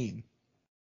teen?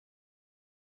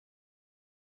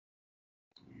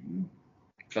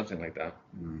 Something like that.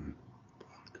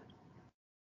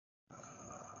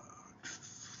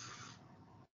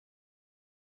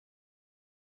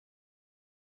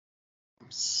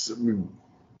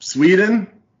 Sweden?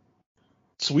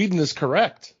 Sweden is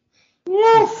correct.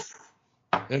 Woof!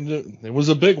 And it was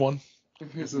a big one.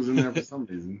 This was in there for some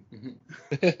reason.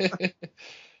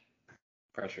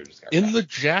 Pressure just got In the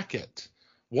jacket,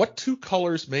 what two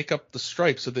colors make up the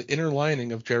stripes of the inner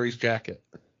lining of Jerry's jacket?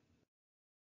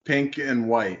 Pink and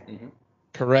white. Mm-hmm.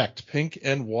 Correct, pink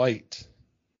and white.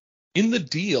 In The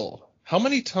Deal, how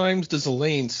many times does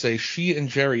Elaine say she and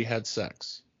Jerry had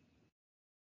sex?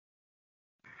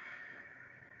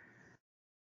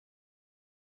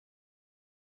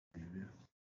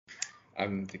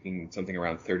 I'm thinking something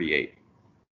around 38.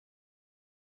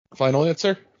 Final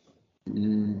answer?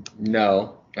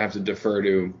 No, I have to defer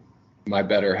to my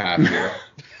better half here.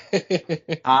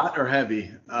 Hot or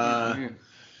heavy? I'm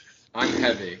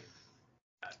heavy.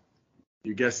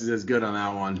 Your guess is as good on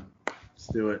that one. Let's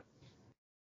do it.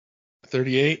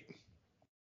 38?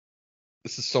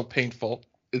 This is so painful.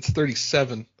 It's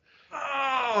 37.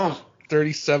 Oh.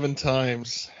 37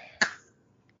 times.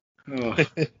 Oh.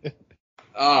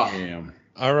 Oh. Damn.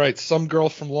 All right, some girl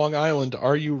from Long Island,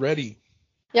 are you ready?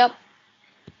 Yep.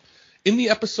 In the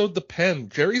episode The Pen,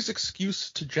 Jerry's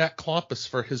excuse to Jack Klompus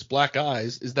for his black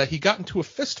eyes is that he got into a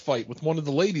fist fight with one of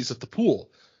the ladies at the pool.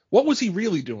 What was he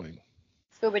really doing?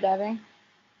 Scuba diving.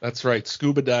 That's right,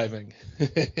 scuba diving.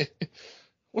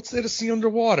 What's there to see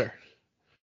underwater?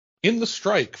 In The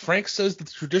Strike, Frank says the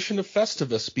tradition of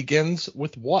Festivus begins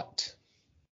with what?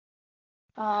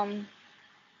 The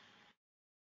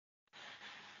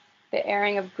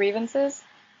airing of grievances.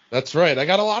 That's right, I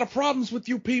got a lot of problems with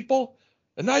you people,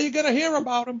 and now you're going to hear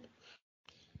about them.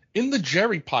 In the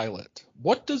Jerry pilot,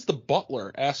 what does the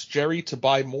butler ask Jerry to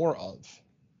buy more of?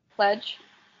 Pledge.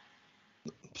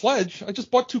 Pledge? I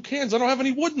just bought 2 cans. I don't have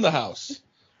any wood in the house.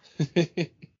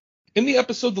 In the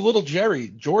episode The Little Jerry,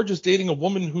 George is dating a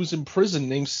woman who's in prison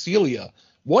named Celia.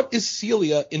 What is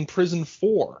Celia in prison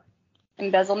for?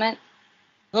 Embezzlement.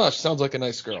 Oh, she sounds like a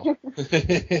nice girl.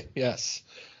 Yes,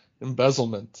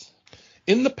 embezzlement.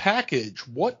 In The Package,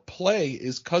 what play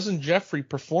is Cousin Jeffrey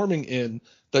performing in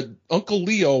that Uncle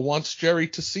Leo wants Jerry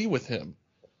to see with him?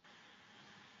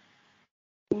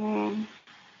 I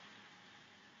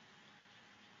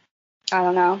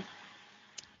don't know.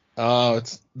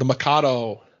 It's The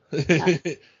Mikado.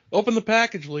 Open the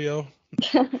package, Leo.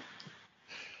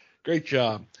 Great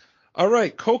job. All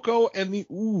right, Coco and the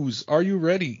Ooze, are you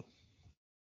ready?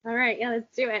 All right, yeah,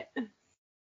 let's do it.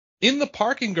 In the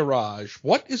parking garage,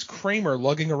 what is Kramer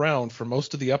lugging around for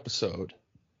most of the episode?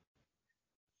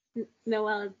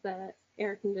 Noelle, it's the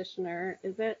air conditioner,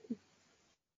 is it?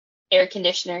 Air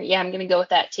conditioner. Yeah, I'm gonna go with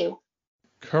that too.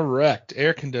 Correct,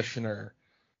 air conditioner.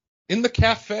 In the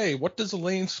cafe, what does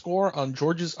Elaine score on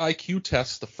George's IQ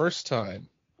test the first time?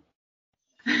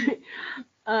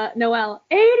 Noelle,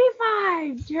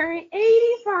 85. Jerry,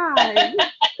 85.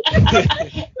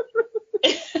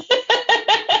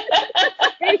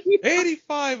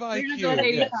 85 IQ.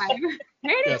 85.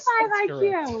 Yes. 85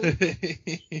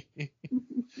 IQ.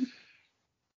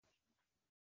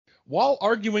 While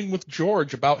arguing with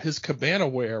George about his cabana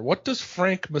wear, what does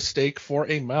Frank mistake for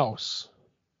a mouse?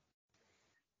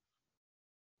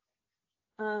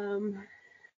 Noelle.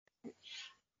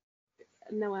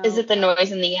 Is it the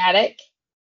noise in the attic?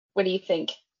 What do you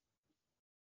think?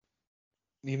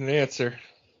 Need an answer.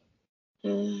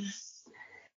 We'll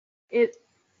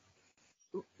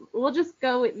just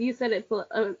go with, you said it's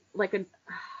like a,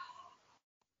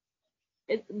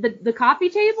 the coffee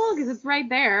table, because it's right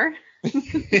there.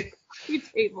 Coffee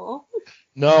table.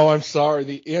 No, I'm sorry.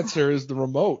 The answer is the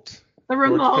remote. The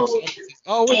remote.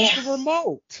 Oh, it's the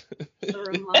remote. The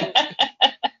remote.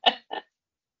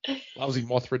 Lousy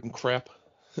moth-ridden crap.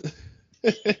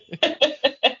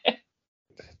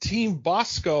 Team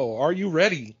Bosco, are you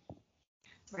ready?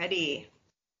 Ready.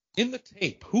 In the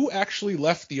tape, who actually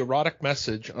left the erotic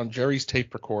message on Jerry's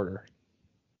tape recorder?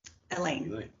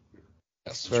 Elaine.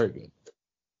 Yes, very good.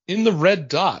 In the red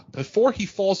dot, before he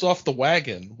falls off the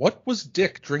wagon, what was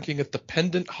Dick drinking at the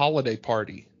Pendant holiday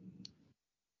party?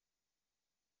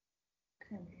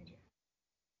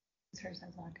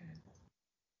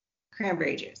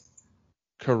 Cranberry juice.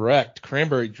 Correct,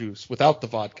 cranberry juice without the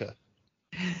vodka.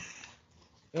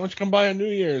 Why don't you come by on New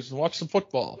Year's and watch some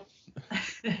football?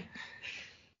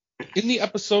 In the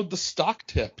episode The Stock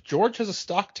Tip, George has a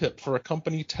stock tip for a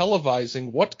company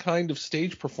televising what kind of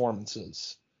stage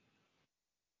performances?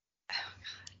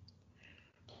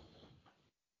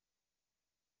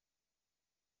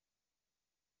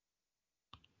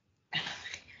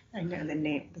 I know the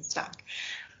name of the stock.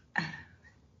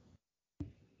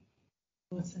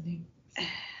 What's the name?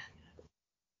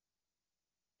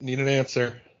 Need an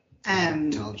answer.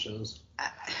 Talent shows.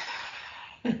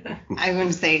 I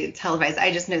wouldn't say televised.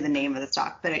 I just know the name of the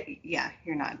stock, but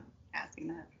you're not asking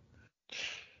that.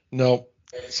 No.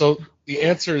 So the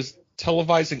answer is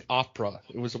televising opera.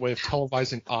 It was a way of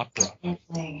televising opera.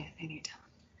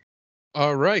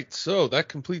 All right. So that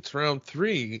completes round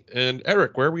 3. And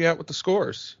Eric, where are we at with the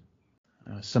scores?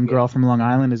 Some girl from Long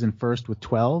Island is in first with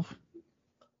 12.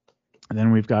 And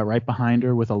then we've got right behind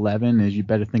her with 11 is You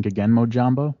Better Think Again,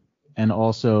 Mojambo. And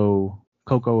also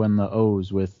Coco and the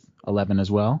O's with 11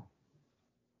 as well.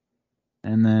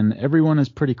 And then everyone is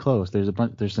pretty close. There's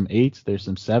some 8s, there's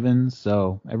some 7s,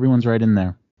 so everyone's right in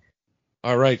there.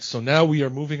 All right, so now we are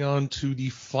moving on to the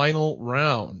final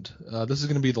round. This is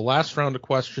going to be the last round of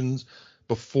questions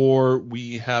before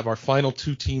we have our final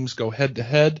 2 teams go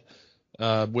head-to-head.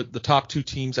 With the top 2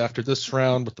 teams after this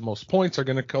round with the most points are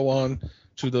going to go on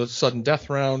to the sudden death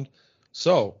round.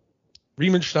 So,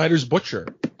 Riemann Schneider's Butcher,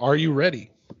 are you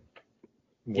ready?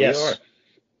 Yes.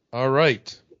 All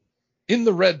right. In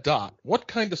the red dot, what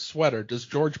kind of sweater does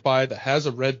George buy that has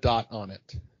a red dot on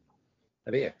it?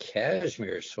 That'd be a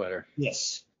cashmere sweater.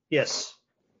 Yes. Yep.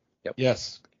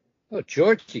 Yes. Oh,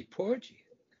 Georgie Porgy.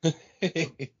 In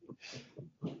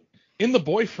The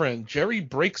Boyfriend, Jerry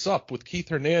breaks up with Keith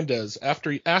Hernandez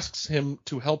after he asks him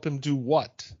to help him do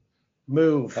what?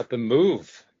 Move. Help him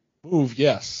move. Move,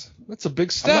 yes. That's a big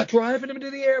I'm step. not driving him to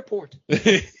the airport.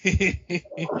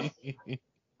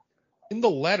 In the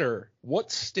letter,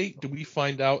 what state do we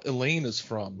find out Elaine is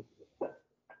from?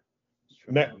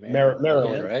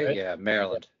 Maryland, right? Yeah,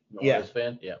 Maryland. Yeah.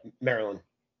 Fan? Yeah. Maryland.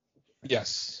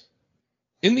 Yes.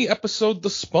 In the episode The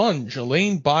Sponge,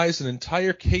 Elaine buys an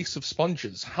entire case of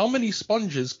sponges. How many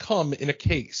sponges come in a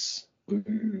case?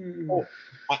 Oh,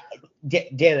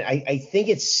 Dan, I think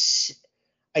it's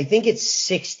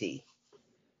 60.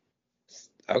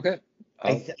 Okay.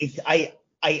 I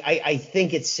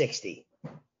think it's 60.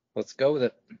 Let's go with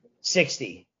it.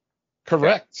 60.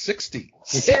 Correct. 60.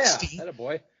 60. Yeah,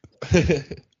 boy.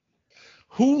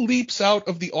 Who leaps out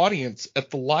of the audience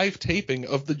at the live taping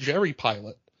of the Jerry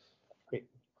pilot?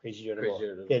 Crazy Joe Crazy Davola.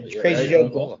 Joe Yeah, Davola. Crazy Yeah, Joe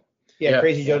Davola. Davola. Yeah,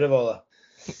 Crazy Joe Davola.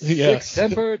 Yes.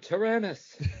 Semper Tyrannis.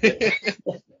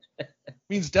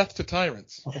 Means death to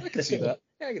tyrants. I can see that.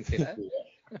 Yeah, I can see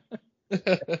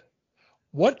that.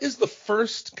 What is the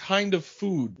first kind of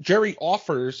food Jerry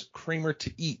offers Kramer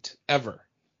to eat ever?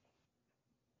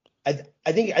 I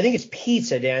think it's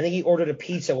pizza, Dan. I think he ordered a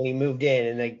pizza when he moved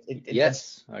in, and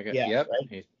yes. I got. Yeah, Yep.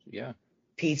 right? Yeah.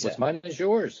 Pizza. What's mine is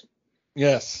yours.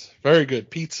 Yes, very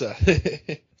good. Pizza.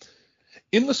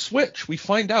 In The Switch, we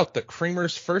find out that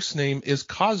Kramer's first name is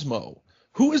Cosmo.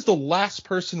 Who is the last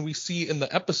person we see in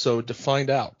the episode to find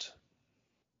out?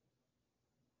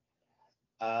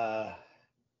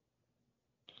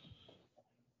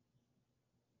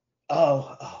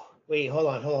 Wait, hold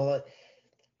on.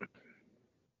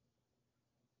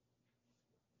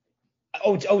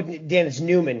 Dan, it's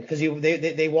Newman, because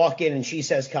they walk in and she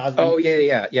says Cosmo. Oh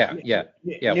yeah. Newman.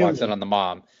 Walks in on the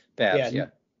mom. Babs. Yeah.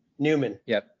 Newman.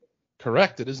 Yep.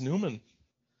 Correct. It is Newman.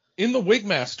 In The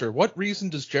Wigmaster, what reason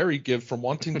does Jerry give for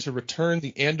wanting to return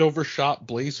the Andover shop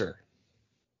blazer?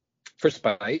 For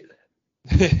spite.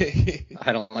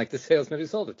 I don't like the salesman who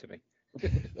sold it to me.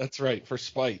 That's right, for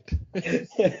spite.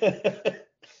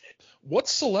 What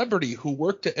celebrity who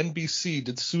worked at NBC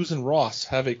did Susan Ross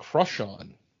have a crush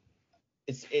on?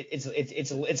 It's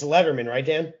Letterman, right,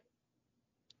 Dan?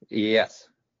 Yes.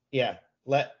 Yeah,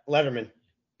 Letterman.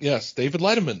 Yes, David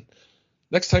Letterman.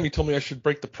 Next time you told me I should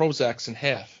break the Prozacs in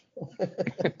half.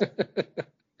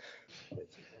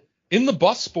 In The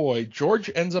Busboy, George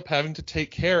ends up having to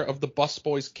take care of the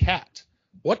busboy's cat.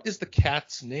 What is the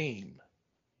cat's name?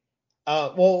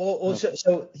 Dan,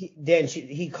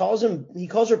 he calls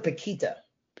her Paquita.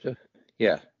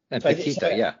 Yeah, and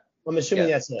Paquita, yeah. I'm assuming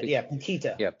that's it. Yeah,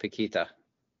 Paquita. Yeah, Paquita.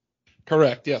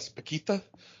 Correct, yes, Paquita.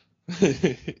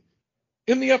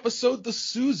 In the episode The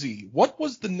Susie, what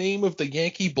was the name of the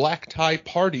Yankee black tie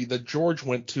party that George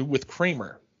went to with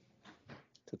Kramer?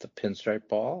 Is it the Pinstripe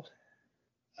Ball?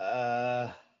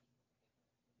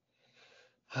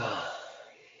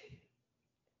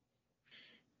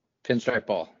 Pinstripe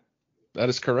Ball. That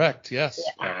is correct, yes.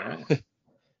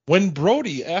 When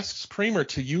Brody asks Kramer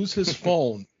to use his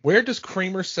phone, where does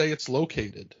Kramer say it's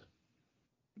located?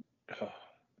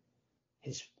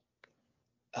 In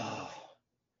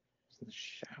the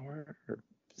shower, or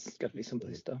it's got to be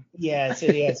someplace dumb. Yeah,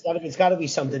 it's got to be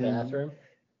something. Bathroom.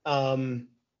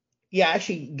 Yeah,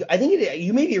 actually, I think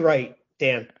you may be right,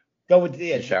 Dan. Go with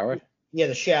The shower. Yeah,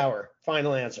 the shower.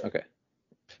 Final answer. Okay.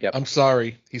 Yep. I'm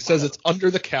sorry. He says it's under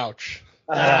the couch.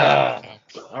 All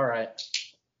right.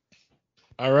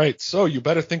 All right, so you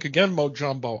better think again, Mo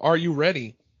Jumbo. Are you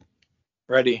ready?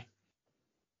 Ready.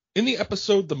 In the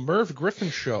episode The Merv Griffin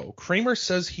Show, Kramer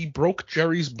says he broke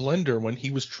Jerry's blender when he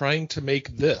was trying to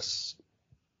make this.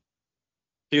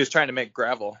 He was trying to make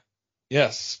gravel.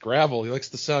 Yes, gravel. He likes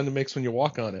the sound it makes when you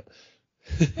walk on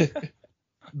it.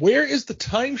 Where is the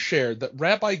timeshare that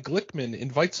Rabbi Glickman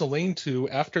invites Elaine to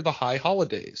after the high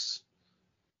holidays?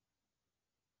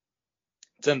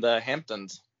 It's in the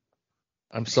Hamptons.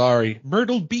 I'm sorry.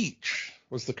 Myrtle Beach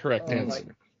was the correct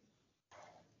answer.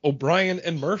 O'Brien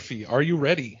and Murphy, are you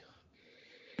ready?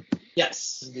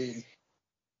 Yes.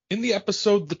 In the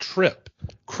episode The Trip,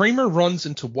 Kramer runs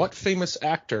into what famous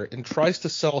actor and tries to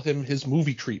sell him his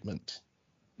movie treatment?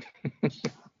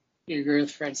 You agree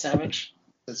with Fred Savage?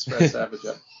 It's Fred Savage,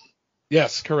 yeah.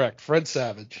 Yes, correct. Fred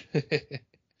Savage.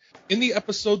 In the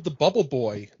episode The Bubble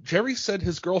Boy, Jerry said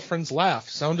his girlfriend's laugh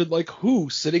sounded like who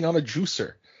sitting on a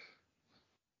juicer?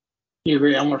 You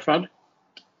agree, Elmer Fudd?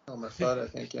 Elmer Fudd, I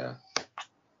think, yeah.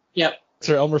 Yep.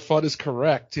 Sir Elmer Fudd is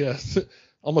correct. Yes,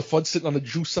 Elmer Fudd sitting on a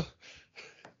juicer.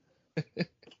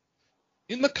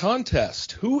 In the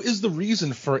contest, who is the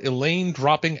reason for Elaine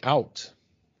dropping out?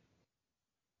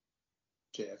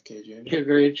 JFK Jr. You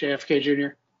agree, JFK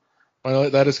Jr.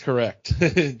 Well, that is correct.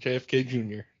 JFK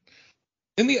Jr.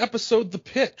 In the episode The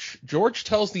Pitch, George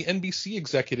tells the NBC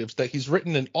executives that he's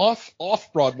written an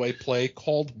off-Broadway play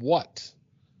called what?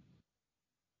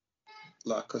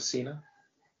 La Cocina.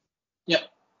 Yep.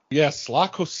 Yes, La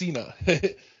Cocina.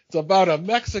 It's about a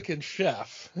Mexican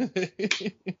chef.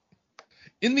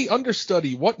 In The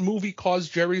Understudy, what movie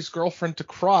caused Jerry's girlfriend to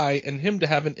cry and him to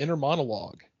have an inner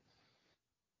monologue?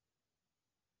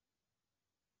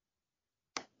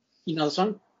 You know this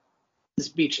one? It's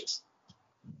Beaches.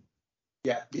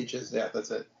 Yeah, Beaches. Yeah,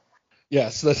 that's it.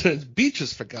 Yes, that's it.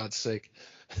 Beaches, for God's sake.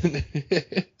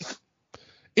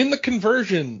 In The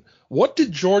Conversion, what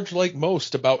did George like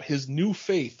most about his new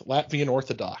faith, Latvian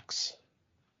Orthodox?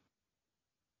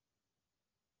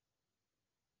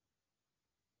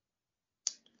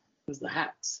 It was the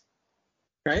hats,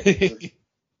 right?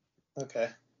 Okay.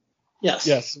 Yes.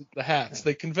 Yes, the hats.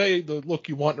 They convey the look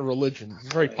you want in a religion.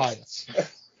 It's very pious.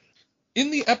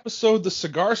 In the episode The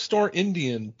Cigar Store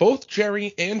Indian, both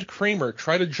Jerry and Kramer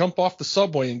try to jump off the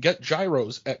subway and get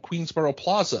gyros at Queensboro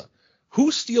Plaza.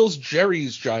 Who steals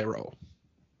Jerry's gyro?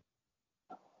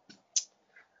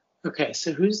 Okay,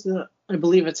 so who's the? I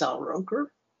believe it's Al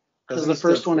Roker. Because the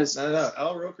first one is. No.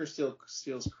 Al Roker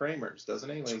steals Kramer's, doesn't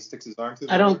he? When he sticks his arm through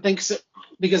the I don't door? think so.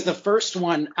 Because the first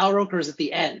one, Al Roker is at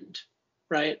the end,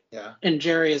 right? Yeah. And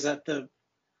Jerry is at the.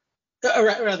 Or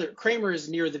rather, Kramer is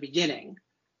near the beginning.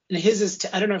 And his is.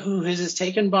 I don't know who his is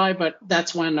taken by, but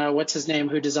that's when what's his name?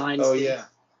 Who designs? Oh the yeah.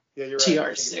 Yeah, you're right. I think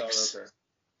TR6. it's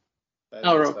Al Roker.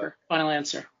 Al Roker. Final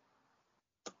answer.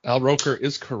 Al Roker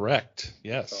is correct.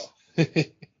 Yes.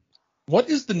 What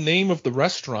is the name of the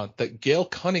restaurant that Gail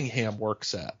Cunningham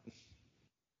works at?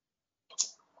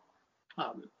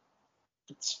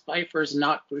 It's Pfeiffer's,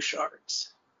 not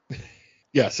Bouchard's.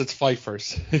 Yes, it's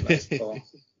Pfeiffer's. Nice call.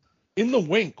 In The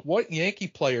Wink, what Yankee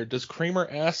player does Kramer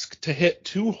ask to hit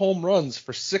 2 home runs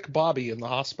for sick Bobby in the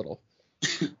hospital?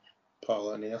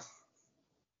 Paul O'Neill.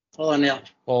 Paul O'Neill.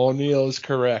 Paul O'Neill is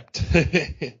correct.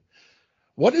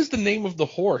 What is the name of the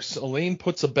horse Elaine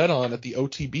puts a bet on at the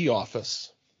OTB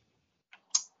office?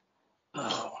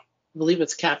 Oh, I believe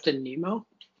it's Captain Nemo.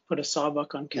 Put a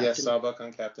sawbuck on Captain. Yeah, Sawbuck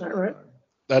on Captain. Is that right?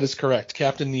 That is correct,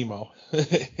 Captain Nemo.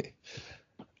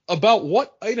 About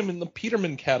what item in the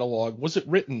Peterman catalog was it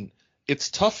written? It's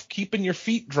tough keeping your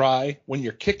feet dry when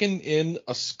you're kicking in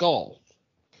a skull.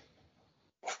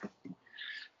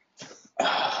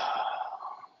 Yes,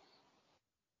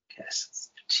 it's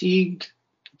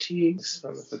fatigues.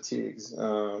 On the fatigues.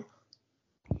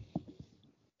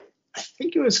 I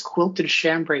think it was quilted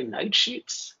chambray night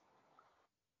sheets.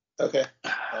 Okay,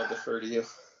 I'll defer to you.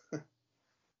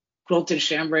 Quilted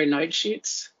chambray night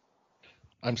sheets.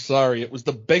 I'm sorry, it was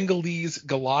the Bengalese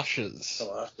galoshes.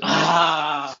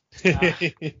 Ah.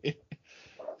 It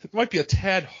might be a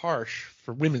tad harsh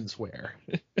for women's wear.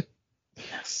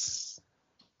 Yes.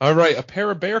 All right, a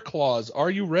pair of bear claws. Are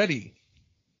you ready?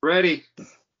 Ready.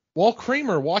 While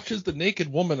Kramer watches the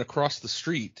naked woman across the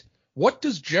street, what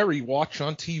does Jerry watch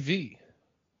on TV?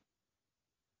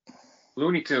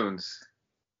 Looney Tunes.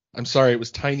 I'm sorry, it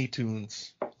was Tiny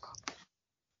Toons.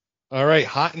 All right,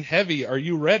 hot and heavy. Are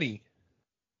you ready?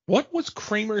 What was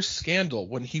Kramer's scandal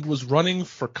when he was running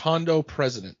for condo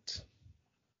president?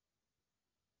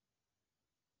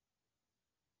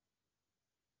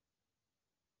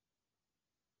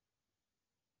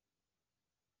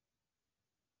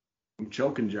 I'm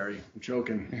choking, Jerry. I'm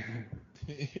choking.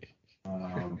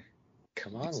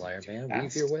 Come on, liar man,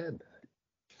 weave your web.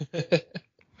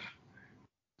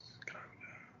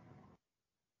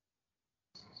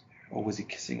 Or was he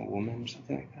kissing a woman or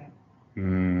something like that?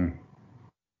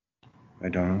 I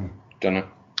don't know. Don't know.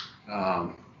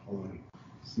 Hold on.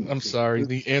 I'm sorry.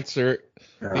 The answer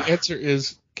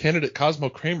is candidate Cosmo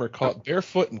Kramer caught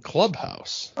barefoot in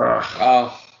clubhouse. Poor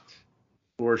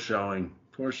showing.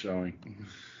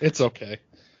 It's okay.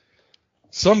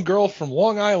 Some girl from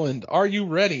Long Island. Are you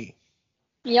ready?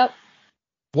 Yep.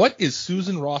 What is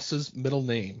Susan Ross's middle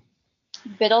name?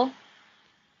 Biddle.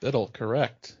 Biddle,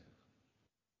 correct.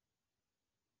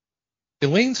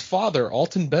 Elaine's father,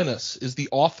 Alton Bennis, is the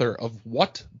author of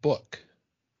what book?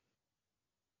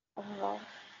 Oh.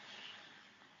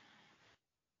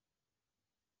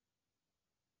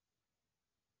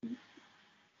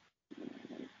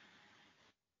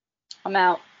 I'm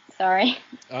out. Sorry.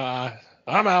 I'm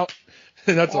out.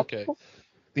 That's okay.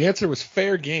 The answer was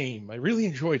Fair Game. I really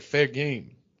enjoyed Fair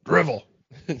Game. Drivel.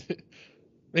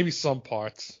 Maybe some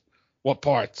parts. What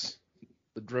parts?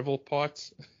 The drivel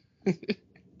parts?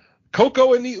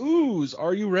 Coco and the Ooze,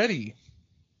 are you ready?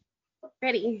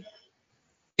 Ready.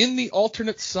 In the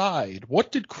alternate side,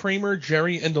 what did Kramer,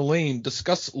 Jerry, and Elaine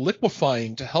discuss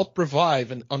liquefying to help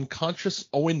revive an unconscious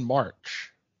Owen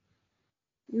March?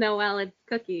 Noelle, it's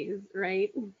cookies,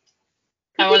 right?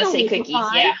 I want to say cookies,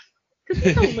 yeah.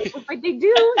 Cookies don't liquefy. They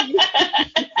do.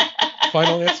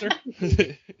 Final answer?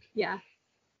 Yeah.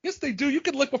 Yes, they do. You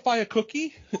can liquefy a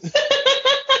cookie.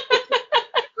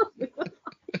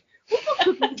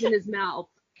 Who put cookies in his mouth?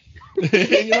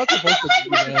 You're not supposed to do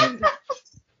that.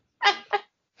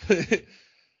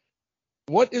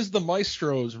 What is the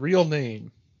maestro's real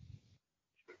name?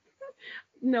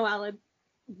 Noelle, it's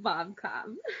Bob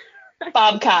Cobb.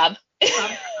 Bob Cobb.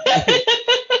 What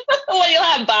do you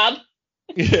have, Bob?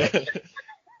 Yeah.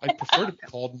 I prefer to be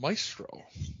called Maestro.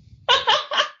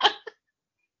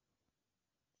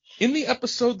 In the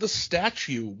episode The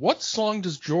Statue, what song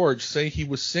does George say he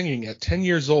was singing at 10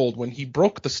 years old when he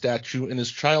broke the statue in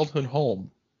his childhood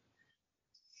home?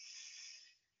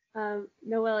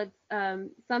 Noelle,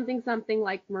 it's something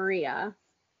like Maria.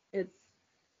 It's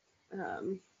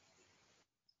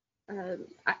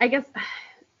I guess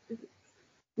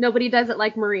nobody does it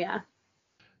like Maria.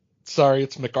 Sorry,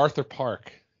 it's MacArthur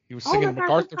Park. He was singing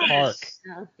MacArthur Park.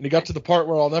 Yeah. And he got to the part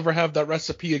where I'll never have that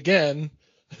recipe again.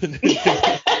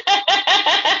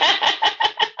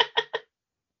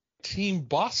 Team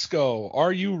Bosco,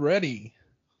 are you ready?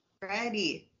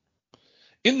 Ready.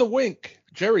 In the Wink,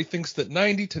 Jerry thinks that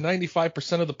 90 to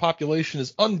 95% of the population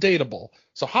is undateable.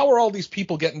 So how are all these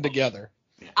people getting together?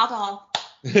 Alcohol.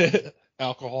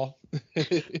 Alcohol.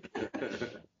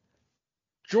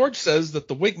 George says that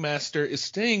the Wigmaster is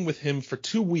staying with him for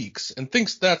 2 weeks and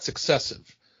thinks that's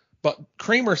excessive. But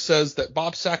Kramer says that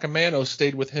Bob Sacamano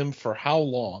stayed with him for how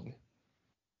long?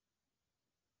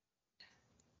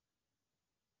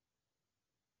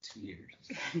 2 years.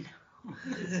 No,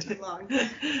 too long.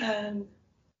 10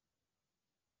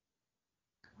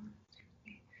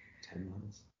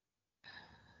 months.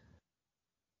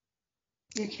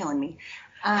 You're killing me.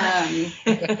 I'm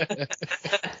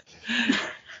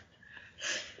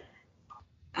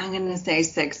going to say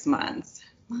 6 months.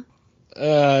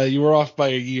 You were off by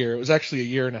a year. It was actually a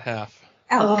year and a half.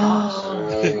 Oh,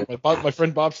 gosh. My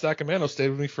friend Bob Sacamano stayed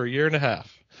with me for a year and a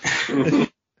half.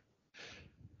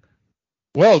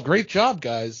 Well, great job,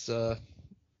 guys.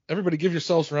 Everybody give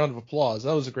yourselves a round of applause.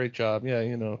 That was a great job. Yeah,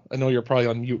 I know you're probably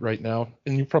on mute right now,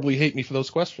 and you probably hate me for those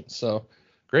questions, so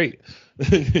great.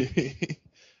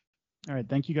 All right,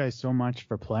 thank you guys so much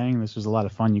for playing. This was a lot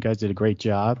of fun. You guys did a great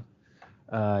job.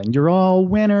 And you're all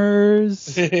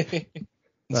winners.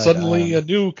 But, suddenly a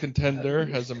new contender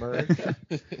has emerged.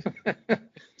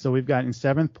 So we've got in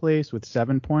 7th place with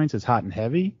 7 points is Hot and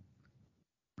Heavy.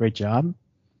 Great job.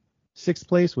 6th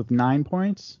place with 9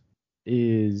 points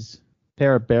is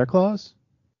Pair of Bear Claws.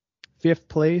 5th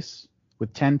place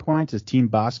with 10 points is Team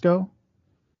Bosco.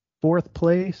 4th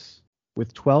place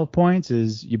with 12 points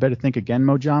is You Better Think Again,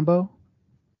 Mojambo.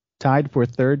 Tied for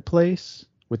 3rd place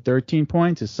with 13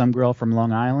 points is Some Girl from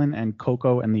Long Island and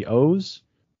Coco and the O's,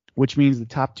 which means the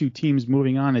top 2 teams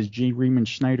moving on is G. Riemann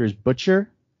Schneider's Butcher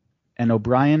and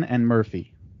O'Brien and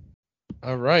Murphy.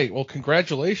 All right. Well,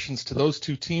 congratulations to those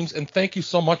 2 teams, and thank you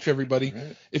so much, everybody.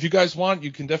 Right. If you guys want,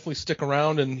 you can definitely stick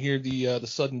around and hear the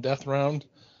sudden death round.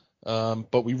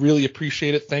 But we really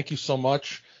appreciate it. Thank you so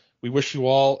much. We wish you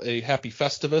all a happy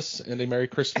Festivus and a Merry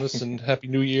Christmas and Happy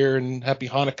New Year and Happy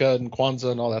Hanukkah and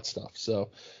Kwanzaa and all that stuff. So,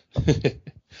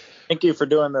 thank you for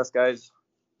doing this, guys.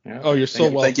 Yeah. Oh, you're so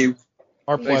welcome. Thank you.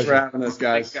 Our Thanks pleasure. for having us,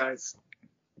 guys. Thanks, guys.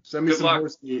 Send me Good some luck.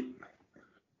 horse meat.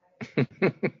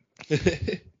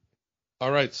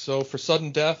 All right, so for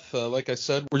sudden death, like I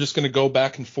said, we're just going to go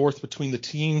back and forth between the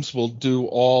teams. We'll do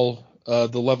all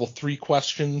the level 3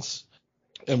 questions,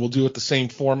 and we'll do it the same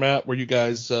format where you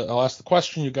guys, I'll ask the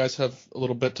question, you guys have a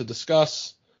little bit to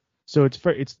discuss. So it's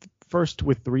first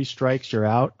with 3 strikes, you're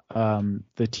out.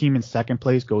 The team in 2nd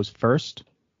place goes first,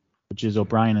 which is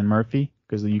O'Brien and Murphy,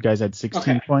 because you guys had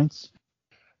 16 points.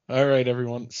 All right,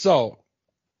 everyone. So,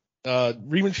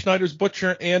 Riemann Schneider's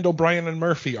Butcher and O'Brien and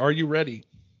Murphy, are you ready?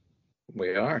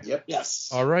 We are. Yep. Yes.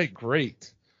 All right,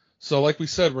 great. So like we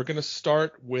said, we're going to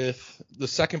start with the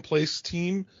 2nd place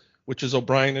team, which is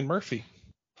O'Brien and Murphy.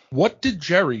 What did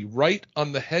Jerry write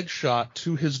on the headshot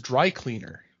to his dry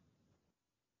cleaner?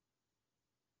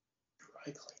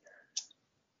 Dry cleaner.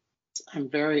 I'm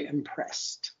very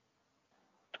impressed.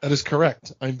 That is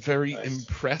correct. I'm very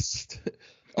impressed.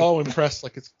 Oh, impressed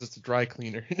like it's a dry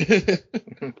cleaner.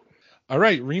 All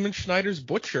right, Riemann Schneider's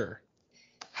Butcher.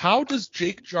 How does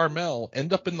Jake Jarmel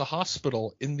end up in the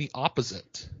hospital in The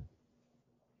Opposite?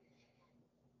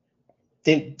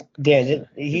 Dan,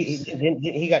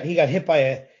 he got hit by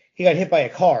a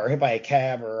car, hit by a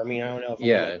cab, or I mean I don't know.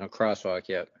 Yeah, in a crosswalk.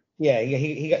 Yep. Yeah,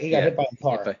 he got hit by a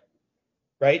car.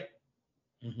 Right?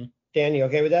 Mm-hmm. Dan, you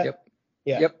okay with that? Yep.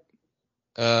 Yeah. Yep.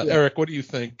 Eric, what do you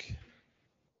think?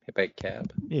 Hit by a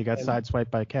cab. Yeah, you got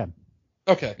sideswiped by a cab.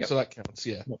 Okay, so that counts.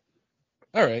 Yeah.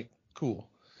 All right. Cool.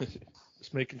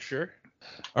 Just making sure.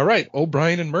 All right,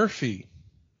 O'Brien and Murphy.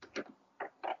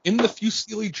 In the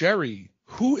Fusili Jerry,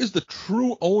 who is the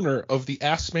true owner of the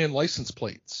Assman license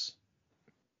plates?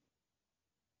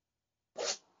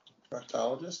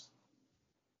 Proctologist?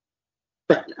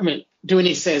 I mean, do we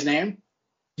need to say his name?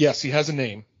 Yes, he has a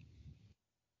name.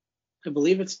 I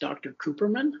believe it's Dr.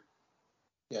 Cooperman.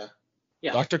 Yeah.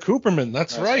 Yeah. Dr. Cooperman,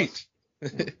 that's right.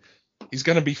 He's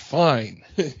going to be fine.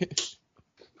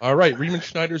 All right, Riemann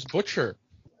Schneider's Butcher.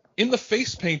 In The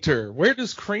Face Painter, where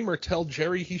does Kramer tell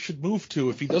Jerry he should move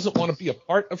to if he doesn't want to be a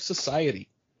part of society?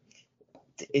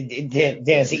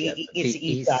 It's the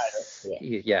east side.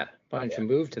 Yeah. Why don't you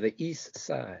move to the east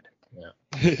side? Yeah.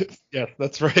 Yeah,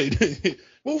 that's right.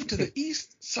 Move to the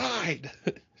east side.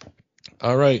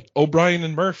 All right, O'Brien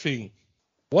and Murphy.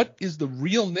 What is the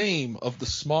real name of the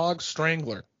Smog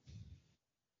Strangler?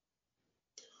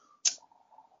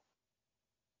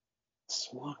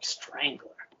 Smog Strangler.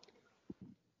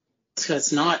 So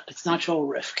it's not Joel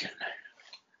Rifkin.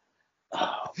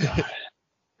 Oh God.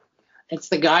 It's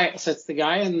the guy. So it's the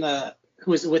guy who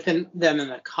was within them in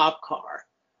the cop car.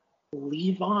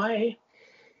 Levi.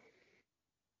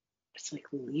 It's like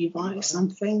Levi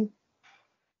something.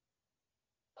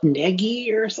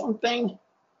 Negi or something.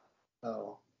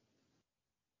 Oh.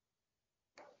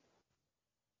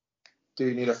 Do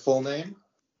you need a full name?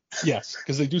 Yes,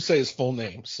 because they do say his full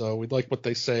name, so we'd like what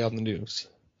they say on the news.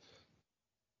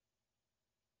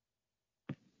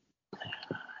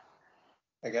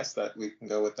 I guess that we can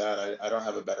go with that. I don't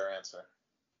have a better answer.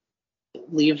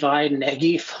 Levi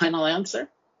Negi, final answer?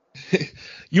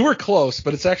 You were close,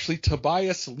 but it's actually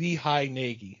Tobias Lehigh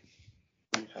Nagy.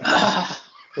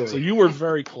 So you were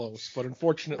very close, but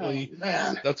unfortunately,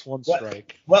 that's one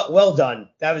strike. Well done.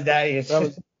 That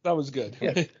was good.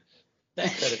 Yeah.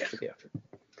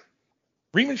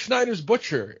 Riemann Schneider's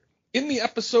Butcher. In the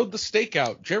episode The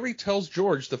Stakeout, Jerry tells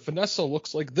George that Vanessa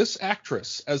looks like this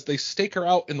actress as they stake her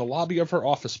out in the lobby of her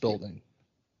office building.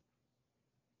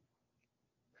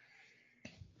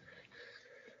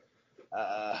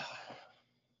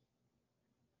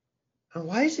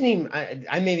 Why is the name?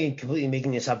 I may be completely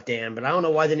making this up, Dan, but I don't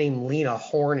know why the name Lena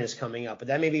Horne is coming up. But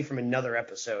that may be from another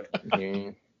episode.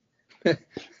 I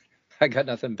got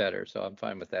nothing better, so I'm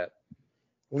fine with that.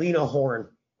 Lena Horne.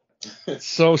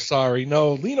 So sorry.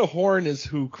 No, Lena Horne is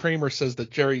who Kramer says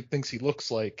that Jerry thinks he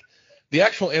looks like. The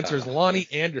actual answer is Lonnie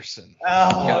Anderson.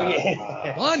 Oh,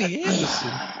 yeah. Lonnie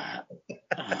Anderson.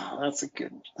 That's a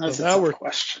good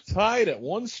question. Tied at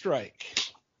one strike.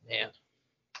 Yeah.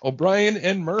 O'Brien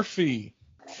and Murphy.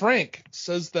 Frank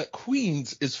says that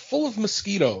Queens is full of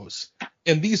mosquitoes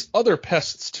and these other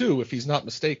pests too, if he's not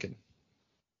mistaken.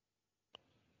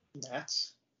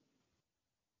 Gnats?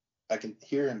 I can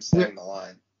hear him saying the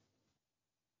line.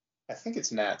 I think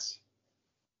it's gnats.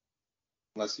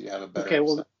 Unless you have a better. Okay,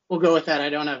 we'll go with that. I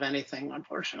don't have anything,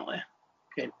 unfortunately.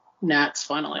 Okay, Gnats,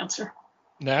 final answer.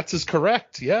 Gnats is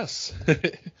correct, yes.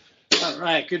 All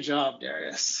right, good job,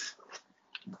 Darius.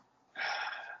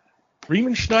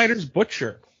 Riemann Schneider's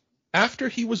Butcher. After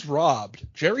he was robbed,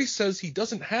 Jerry says he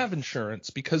doesn't have insurance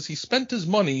because he spent his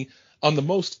money on the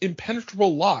most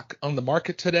impenetrable lock on the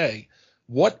market today.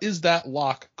 What is that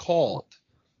lock called?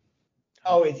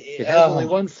 Oh, it has only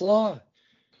one flaw.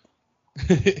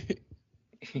 The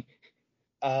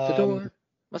door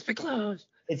must be closed.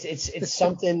 It's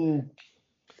something.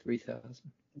 3,000.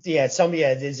 Yeah, it's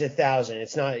 1,000.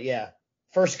 It's not. Yeah.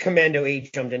 First Commando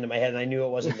 8 jumped into my head, and I knew it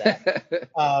wasn't that.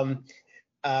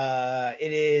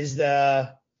 It is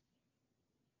the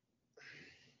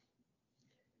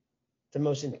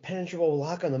most impenetrable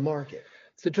lock on the market.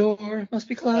 The door must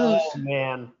be closed. Oh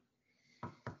man.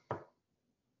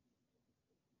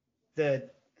 I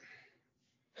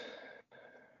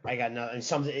got nothing.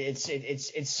 Something.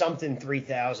 It's something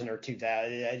 3,000 or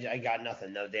 2,000. I got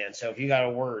nothing though, Dan. So if you got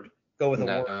a word, go with a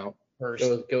word first.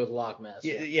 Go with Lockmaster.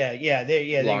 Yeah. There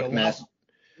you go.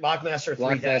 Lockmaster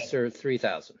 3,000. Lockmaster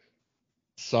 3,000.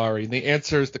 Sorry, the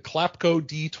answer is the Klapko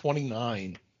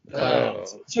D29.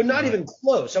 So not even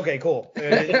close. Okay, cool.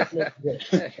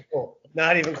 Cool.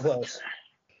 Not even close.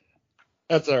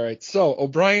 That's all right. So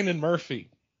O'Brien and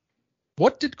Murphy.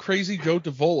 What did Crazy Joe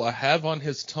Davola have on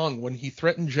his tongue when he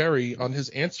threatened Jerry on his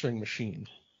answering machine?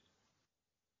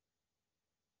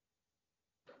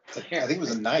 I think it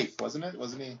was a knife, wasn't it?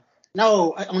 Wasn't he?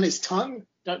 No, on his tongue.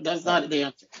 That's not the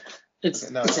answer. It's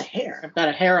Okay, no. it's a hair. I've got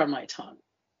a hair on my tongue.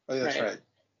 Oh, yeah, that's right.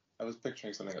 I was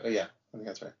picturing something. Oh, yeah. I think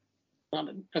that's right.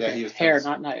 Okay, Yeah, he was hair, close.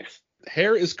 not knife.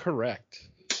 Hair is correct.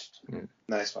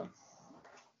 Nice one.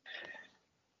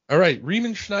 All right,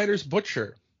 Riemann Schneider's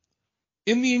Butcher.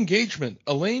 In the engagement,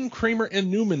 Elaine, Kramer, and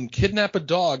Newman kidnap a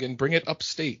dog and bring it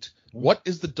upstate. What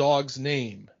is the dog's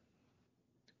name?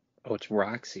 Oh, it's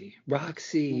Roxy.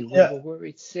 Roxy, we Yeah. were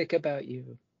worried sick about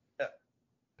you.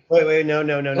 Wait, no.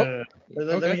 okay.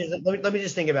 Let me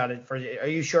just think about it. Are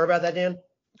you sure about that, Dan?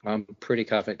 I'm pretty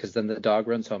confident because then the dog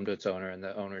runs home to its owner, and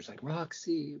the owner's like,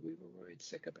 Roxy, we were worried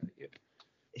sick about you.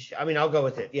 I mean, I'll go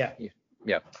with it. Yeah.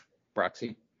 Yeah.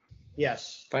 Roxy.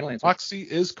 Yes. Final answer. Roxy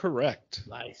is correct.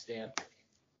 Nice, Dan.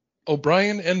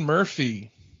 O'Brien and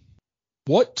Murphy.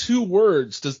 What 2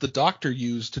 words does the doctor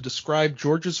use to describe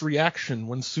George's reaction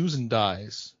when Susan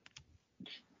dies?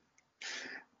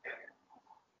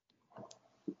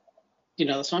 You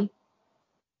know this one?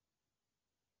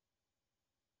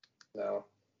 No.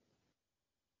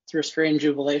 It's restrained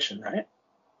jubilation, right?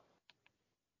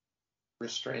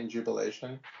 Restrained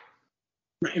jubilation.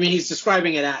 I mean, he's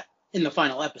describing it in the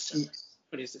final episode,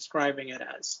 but he's describing it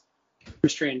as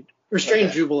restrained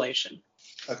jubilation.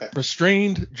 Okay.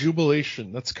 Restrained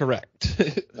jubilation. That's correct.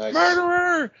 Nice.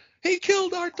 Murderer! He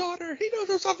killed our daughter. He knows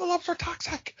those envelopes are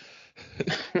toxic.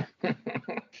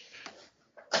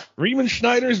 Riemann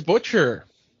Schneider's Butcher.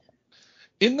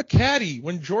 In The Caddy,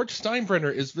 when George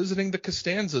Steinbrenner is visiting the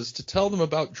Costanzas to tell them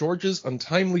about George's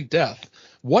untimely death,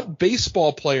 what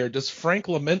baseball player does Frank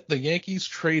lament the Yankees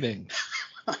trading?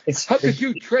 How could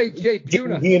you trade Jay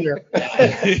Buhner?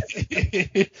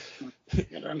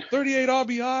 38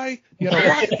 RBI. You had a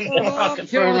rocket for an arm.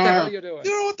 You know what the hell you're doing.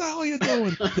 You know what the hell you're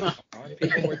doing.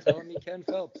 People were telling me Ken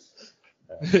Phelps.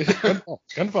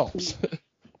 Ken Phelps.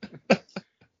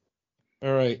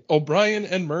 All right. O'Brien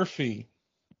and Murphy.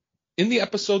 In the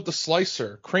episode The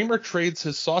Slicer, Kramer trades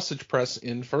his sausage press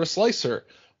in for a slicer.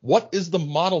 What is the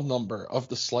model number of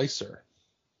the slicer?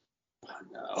 Oh,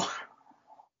 no.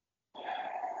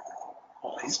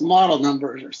 Oh, these model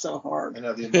numbers are so hard. I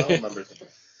know the model numbers.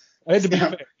 I had to be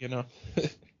fair, you know. I'm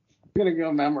going to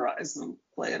go memorize them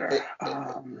later.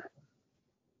 I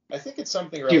think it's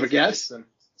something Do you have a relatively guess?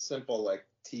 simple, like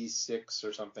T6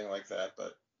 or something like that,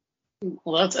 but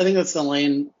Well, I think that's the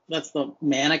lane. That's the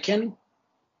mannequin,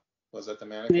 was that the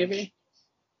mannequin? maybe.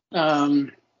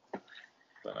 Then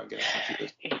I'm getting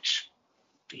confused.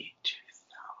 HB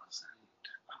 2000.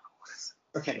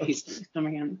 Okay, he's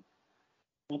coming in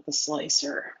with the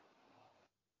slicer.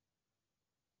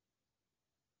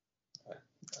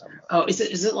 Oh,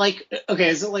 is it like, okay,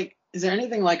 is there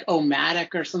anything like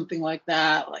Omatic or something like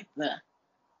that? Like that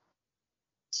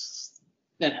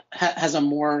has a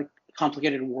more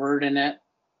complicated word in it?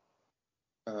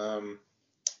 I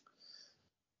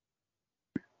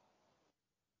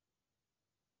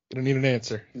don't need an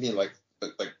answer. You mean like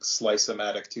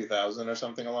Slice-O-Matic 2000 or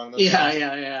something along those Yeah, lines?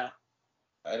 yeah.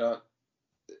 I don't.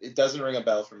 It doesn't ring a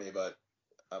bell for me, but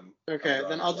Okay,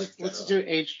 then let's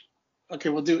do Okay,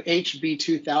 we'll do HB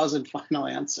 2000 final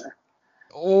answer.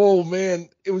 Oh, man.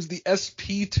 It was the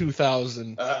SP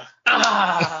 2000.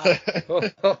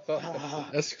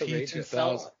 SP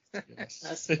 2000.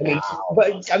 Yes.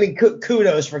 But I mean,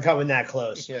 kudos for coming that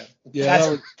close. Yeah,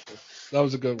 that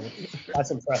was a good one.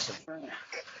 That's impressive.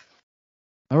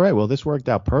 All right, well, this worked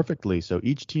out perfectly. So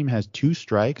each team has 2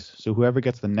 strikes. So whoever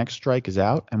gets the next strike is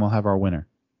out, and we'll have our winner.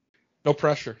 No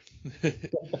pressure.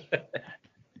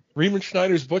 Riemann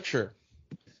Schneider's Butcher.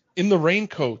 In The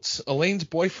Raincoats, Elaine's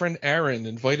boyfriend Aaron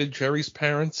invited Jerry's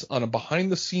parents on a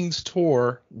behind-the-scenes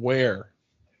tour where?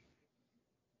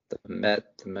 The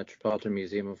Met, the Metropolitan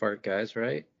Museum of Art guys,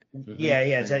 right? Yeah.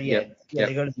 Yep.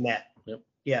 They go to the Met. Yep.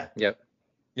 Yeah. Yep.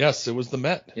 Yes, it was the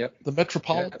Met. Yep. The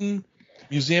Metropolitan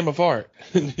Museum of Art.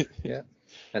 Yeah.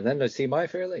 And then to see My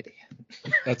Fair Lady.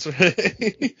 That's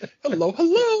right.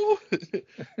 Hello.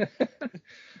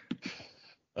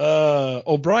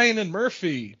 O'Brien and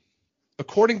Murphy.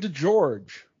 According to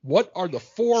George, what are the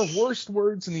 4 worst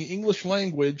words in the English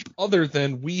language other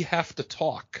than "we have to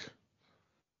talk"?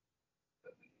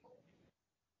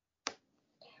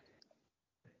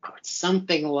 It's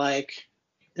something like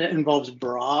that involves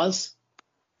bras.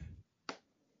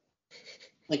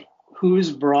 Like,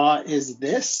 whose bra is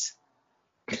this?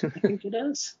 I think it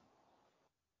is.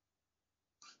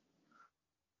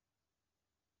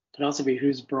 Could also be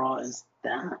whose bra is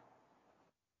that?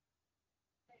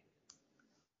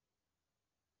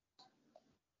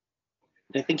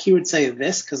 I think he would say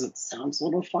this because it sounds a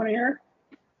little funnier.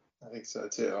 I think so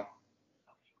too.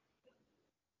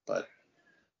 But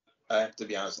I have to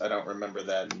be honest, I don't remember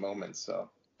that moment, so.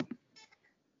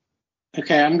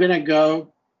 Okay, I'm gonna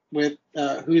go with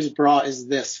whose bra is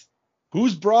this?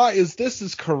 Whose bra is this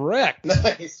is correct.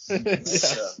 Nice.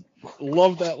 Yes.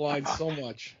 Love that line so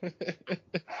much.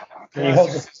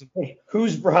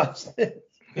 Whose bra is this?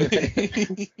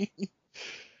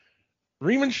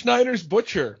 Riemann Schneider's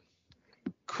Butcher.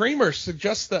 Kramer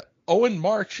suggests that Owen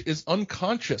March is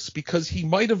unconscious because he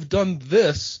might have done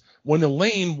this when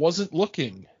Elaine wasn't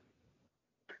looking.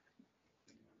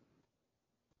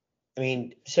 I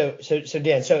mean, so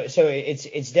Dan, so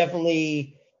it's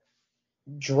definitely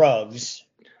drugs.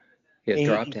 Yeah,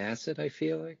 dropped acid, I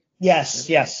feel like. Yes.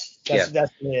 That's what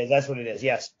it is. That's what it is.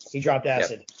 Yes. He dropped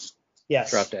acid. Yep.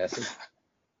 Yes. Dropped acid.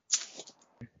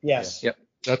 Yes. Yep.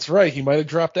 That's right. He might have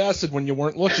dropped acid when you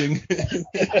weren't looking.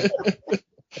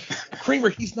 Kramer,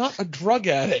 he's not a drug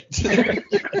addict.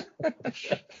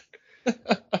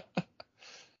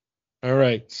 All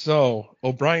right. So,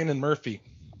 O'Brien and Murphy.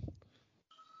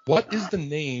 What is the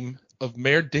name of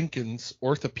Mayor Dinkins'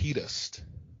 orthopedist?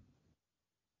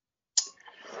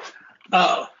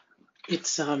 Oh,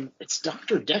 it's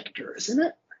Dr. Dector, isn't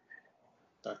it?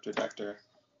 Dr. Dector.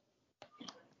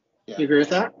 Yeah. You agree with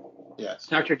that? Yes.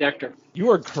 Dr. Dector. You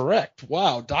are correct.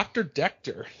 Wow, Dr.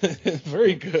 Dector.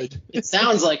 Very good. It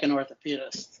sounds like an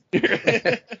orthopedist.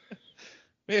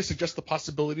 May I suggest the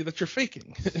possibility that you're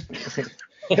faking?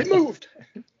 It moved.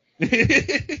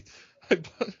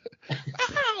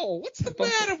 Ow! What's the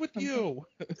matter with you?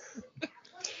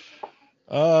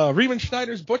 Riemann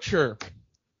Schneider's Butcher.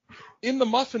 In the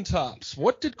Muffin Tops,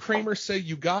 what did Kramer say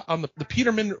you got on the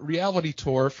Peterman reality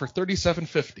tour for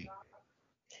 $37.50?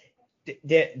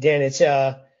 Dan, it's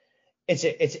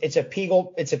a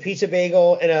pizza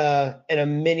bagel and a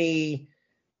mini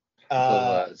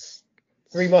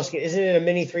Three Musketeers. Isn't it a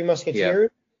mini Three Musketeers?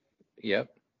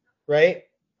 Yep. Right?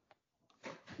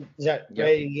 Is that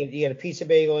right? You got a pizza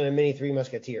bagel and a mini Three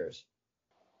Musketeers.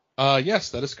 Yes,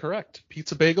 that is correct.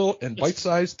 Pizza bagel and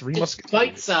bite-sized Three Musketeers.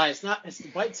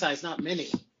 Bite-sized, not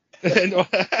mini.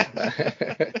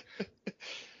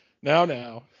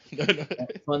 Now.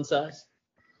 Fun size.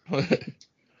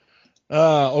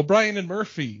 O'Brien and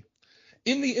Murphy.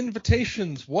 In the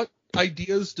invitations, what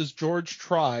ideas does George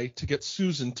try to get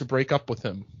Susan to break up with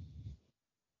him?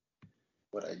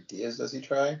 What ideas does he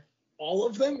try? All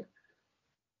of them?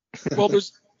 Well,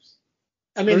 there's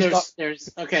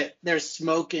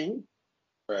smoking.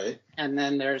 Right. And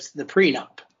then there's the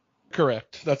prenup.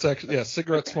 Correct. That's actually,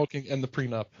 cigarette smoking and the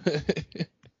prenup.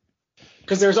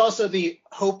 Because there's also the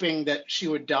hoping that she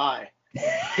would die.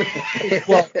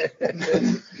 Well,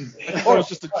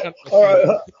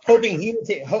 hoping he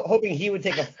would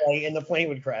take a flight and the plane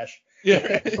would crash.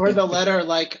 Yeah. Or the letter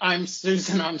like, "I'm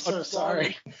Susan, I'm so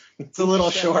sorry." It's a little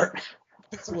short.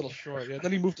 It's a little short. Yeah.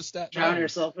 Then he moved to Staten Drown Island.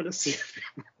 yourself in a sea.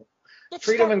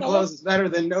 Freedom and clothes is better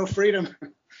than no freedom.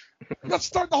 Let's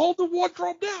start the whole new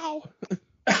wardrobe now.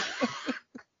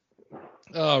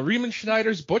 Riemann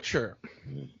Schneider's Butcher.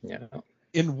 Yeah.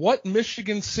 In what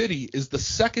Michigan city is the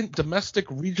second domestic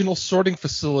regional sorting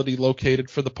facility located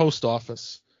for the post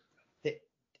office?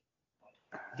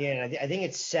 Dan, I think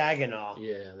it's Saginaw.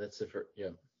 Yeah, that's the first.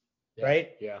 Yeah.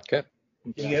 Right? Yeah. Okay.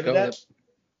 You good with that?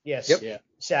 Yes. Yep. Yeah.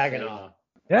 Saginaw.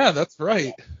 Yeah, that's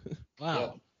right.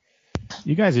 Wow.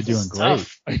 You guys are doing great.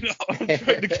 Tough. I know. I'm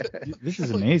trying to get... This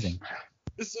is amazing.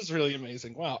 This is really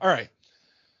amazing. Wow. All right.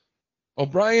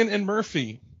 O'Brien and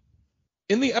Murphy.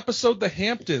 In the episode The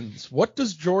Hamptons, what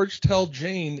does George tell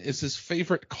Jane is his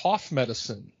favorite cough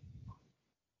medicine?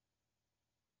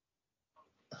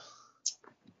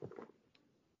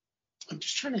 I'm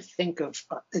just trying to think of.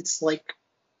 It's like,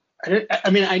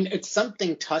 it's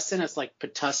something tussin. It's like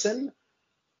Pitocin,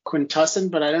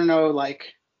 Quintussin, but I don't know.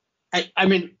 Like, I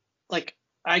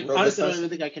honestly don't even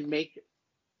think I can make.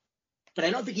 But I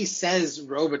don't think he says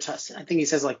Robitussin. I think he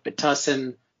says like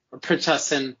Pitocin or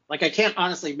Pitocin. Like, I can't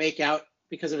honestly make out,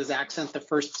 because of his accent, the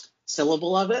first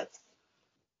syllable of it.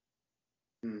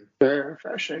 Very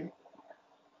refreshing.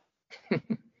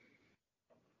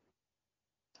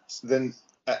 So then,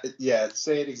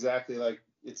 say it exactly like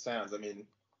it sounds. I mean,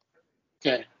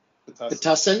 okay.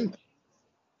 Pitocin?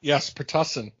 Yes,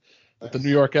 Pitocin, with the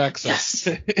New York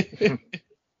accent. Yes.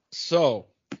 So,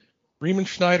 Riemann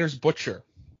Schneider's Butcher.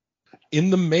 In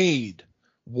The Maid,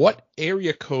 what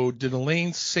area code did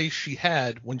Elaine say she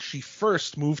had when she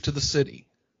first moved to the city?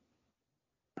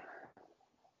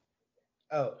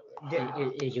 Oh,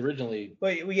 it was originally.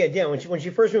 Well, yeah, Dan. When she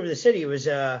first moved to the city, it was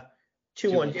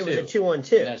 212. It was a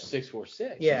 212. That's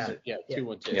 646. Yeah.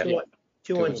 212.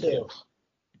 212.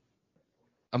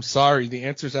 I'm sorry, the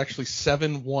answer is actually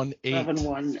 718.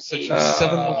 718. So she was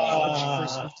 718 when she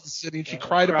first moved to the city, and she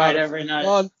cried about it every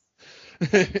night.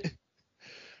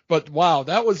 but But wow,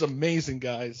 that was amazing,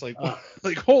 guys. Like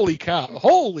holy cow.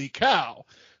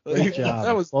 Great job.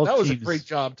 That was Both a teams. great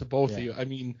job to both of Yeah. you. I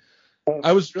mean,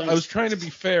 I was trying to be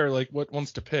fair, like what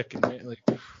ones to pick, and like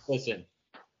Listen.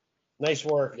 Nice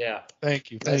work. Yeah. thank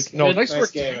you. Nice Nice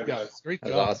work game, to you guys. Great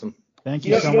That job. was awesome. Thank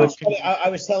you so much. I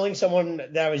was telling someone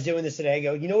that I was doing this today. I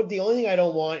go, you know what? The only thing I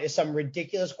don't want is some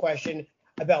ridiculous question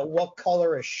about what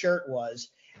color a shirt was.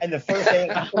 And the first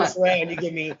round,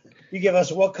 you give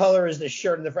us what color is the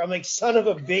shirt in the front. I'm like, son of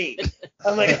a B.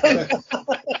 I'm like,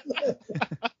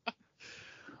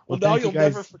 Well, now thank you you'll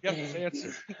guys. never forget this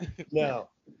answer. no.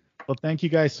 Well, thank you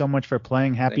guys so much for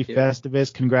playing. Happy Thank you.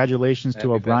 Festivus. Congratulations to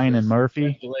Happy O'Brien and Festivus. Murphy.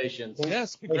 Congratulations.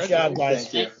 Yes, Good job, congratulations.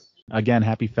 guys. Thank you. Again,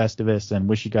 happy Festivus and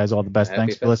wish you guys all the best. Happy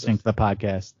Thanks for Festivus. listening to the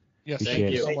podcast. Yes, Appreciate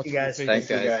thank you it. so Thank much you, for your guys. patience.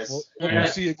 Thanks, guys. We'll All right.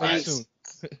 see you again Thanks. soon.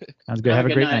 Sounds good. Have Have a a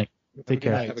good great night. night. Take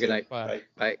care. Have a good night. Bye.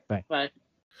 Bye. Bye.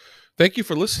 Thank you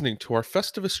for listening to our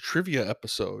Festivus Trivia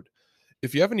episode.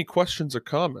 If you have any questions or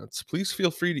comments, please feel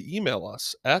free to email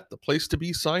us at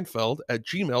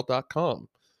theplacetobeseinfeld@gmail.com.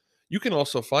 You can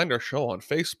also find our show on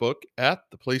Facebook at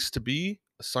The Place to Be,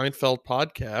 a Seinfeld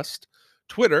podcast,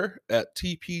 Twitter at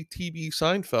TPTB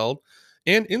Seinfeld,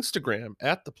 and Instagram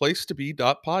at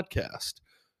theplacetobe.podcast.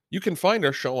 You can find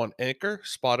our show on Anchor,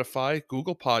 Spotify,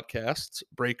 Google Podcasts,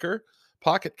 Breaker,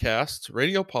 Pocket Casts,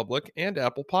 Radio Public, and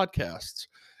Apple Podcasts.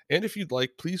 And if you'd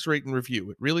like, please rate and review.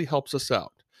 It really helps us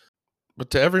out. But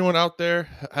to everyone out there,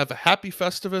 have a happy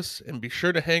Festivus and be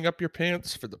sure to hang up your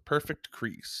pants for the perfect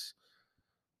crease.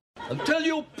 Until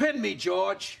you pin me,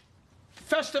 George,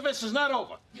 Festivus is not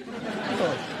over.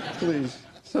 Please,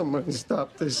 somebody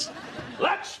stop this.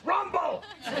 Let's rumble!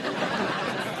 I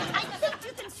think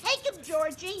you can take him,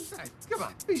 Georgie. Hey, come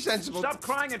on, be sensible. Stop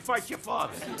crying and fight your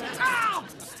father. Ow!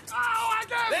 Ow, I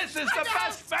got This is the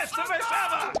best Festivus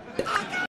ever!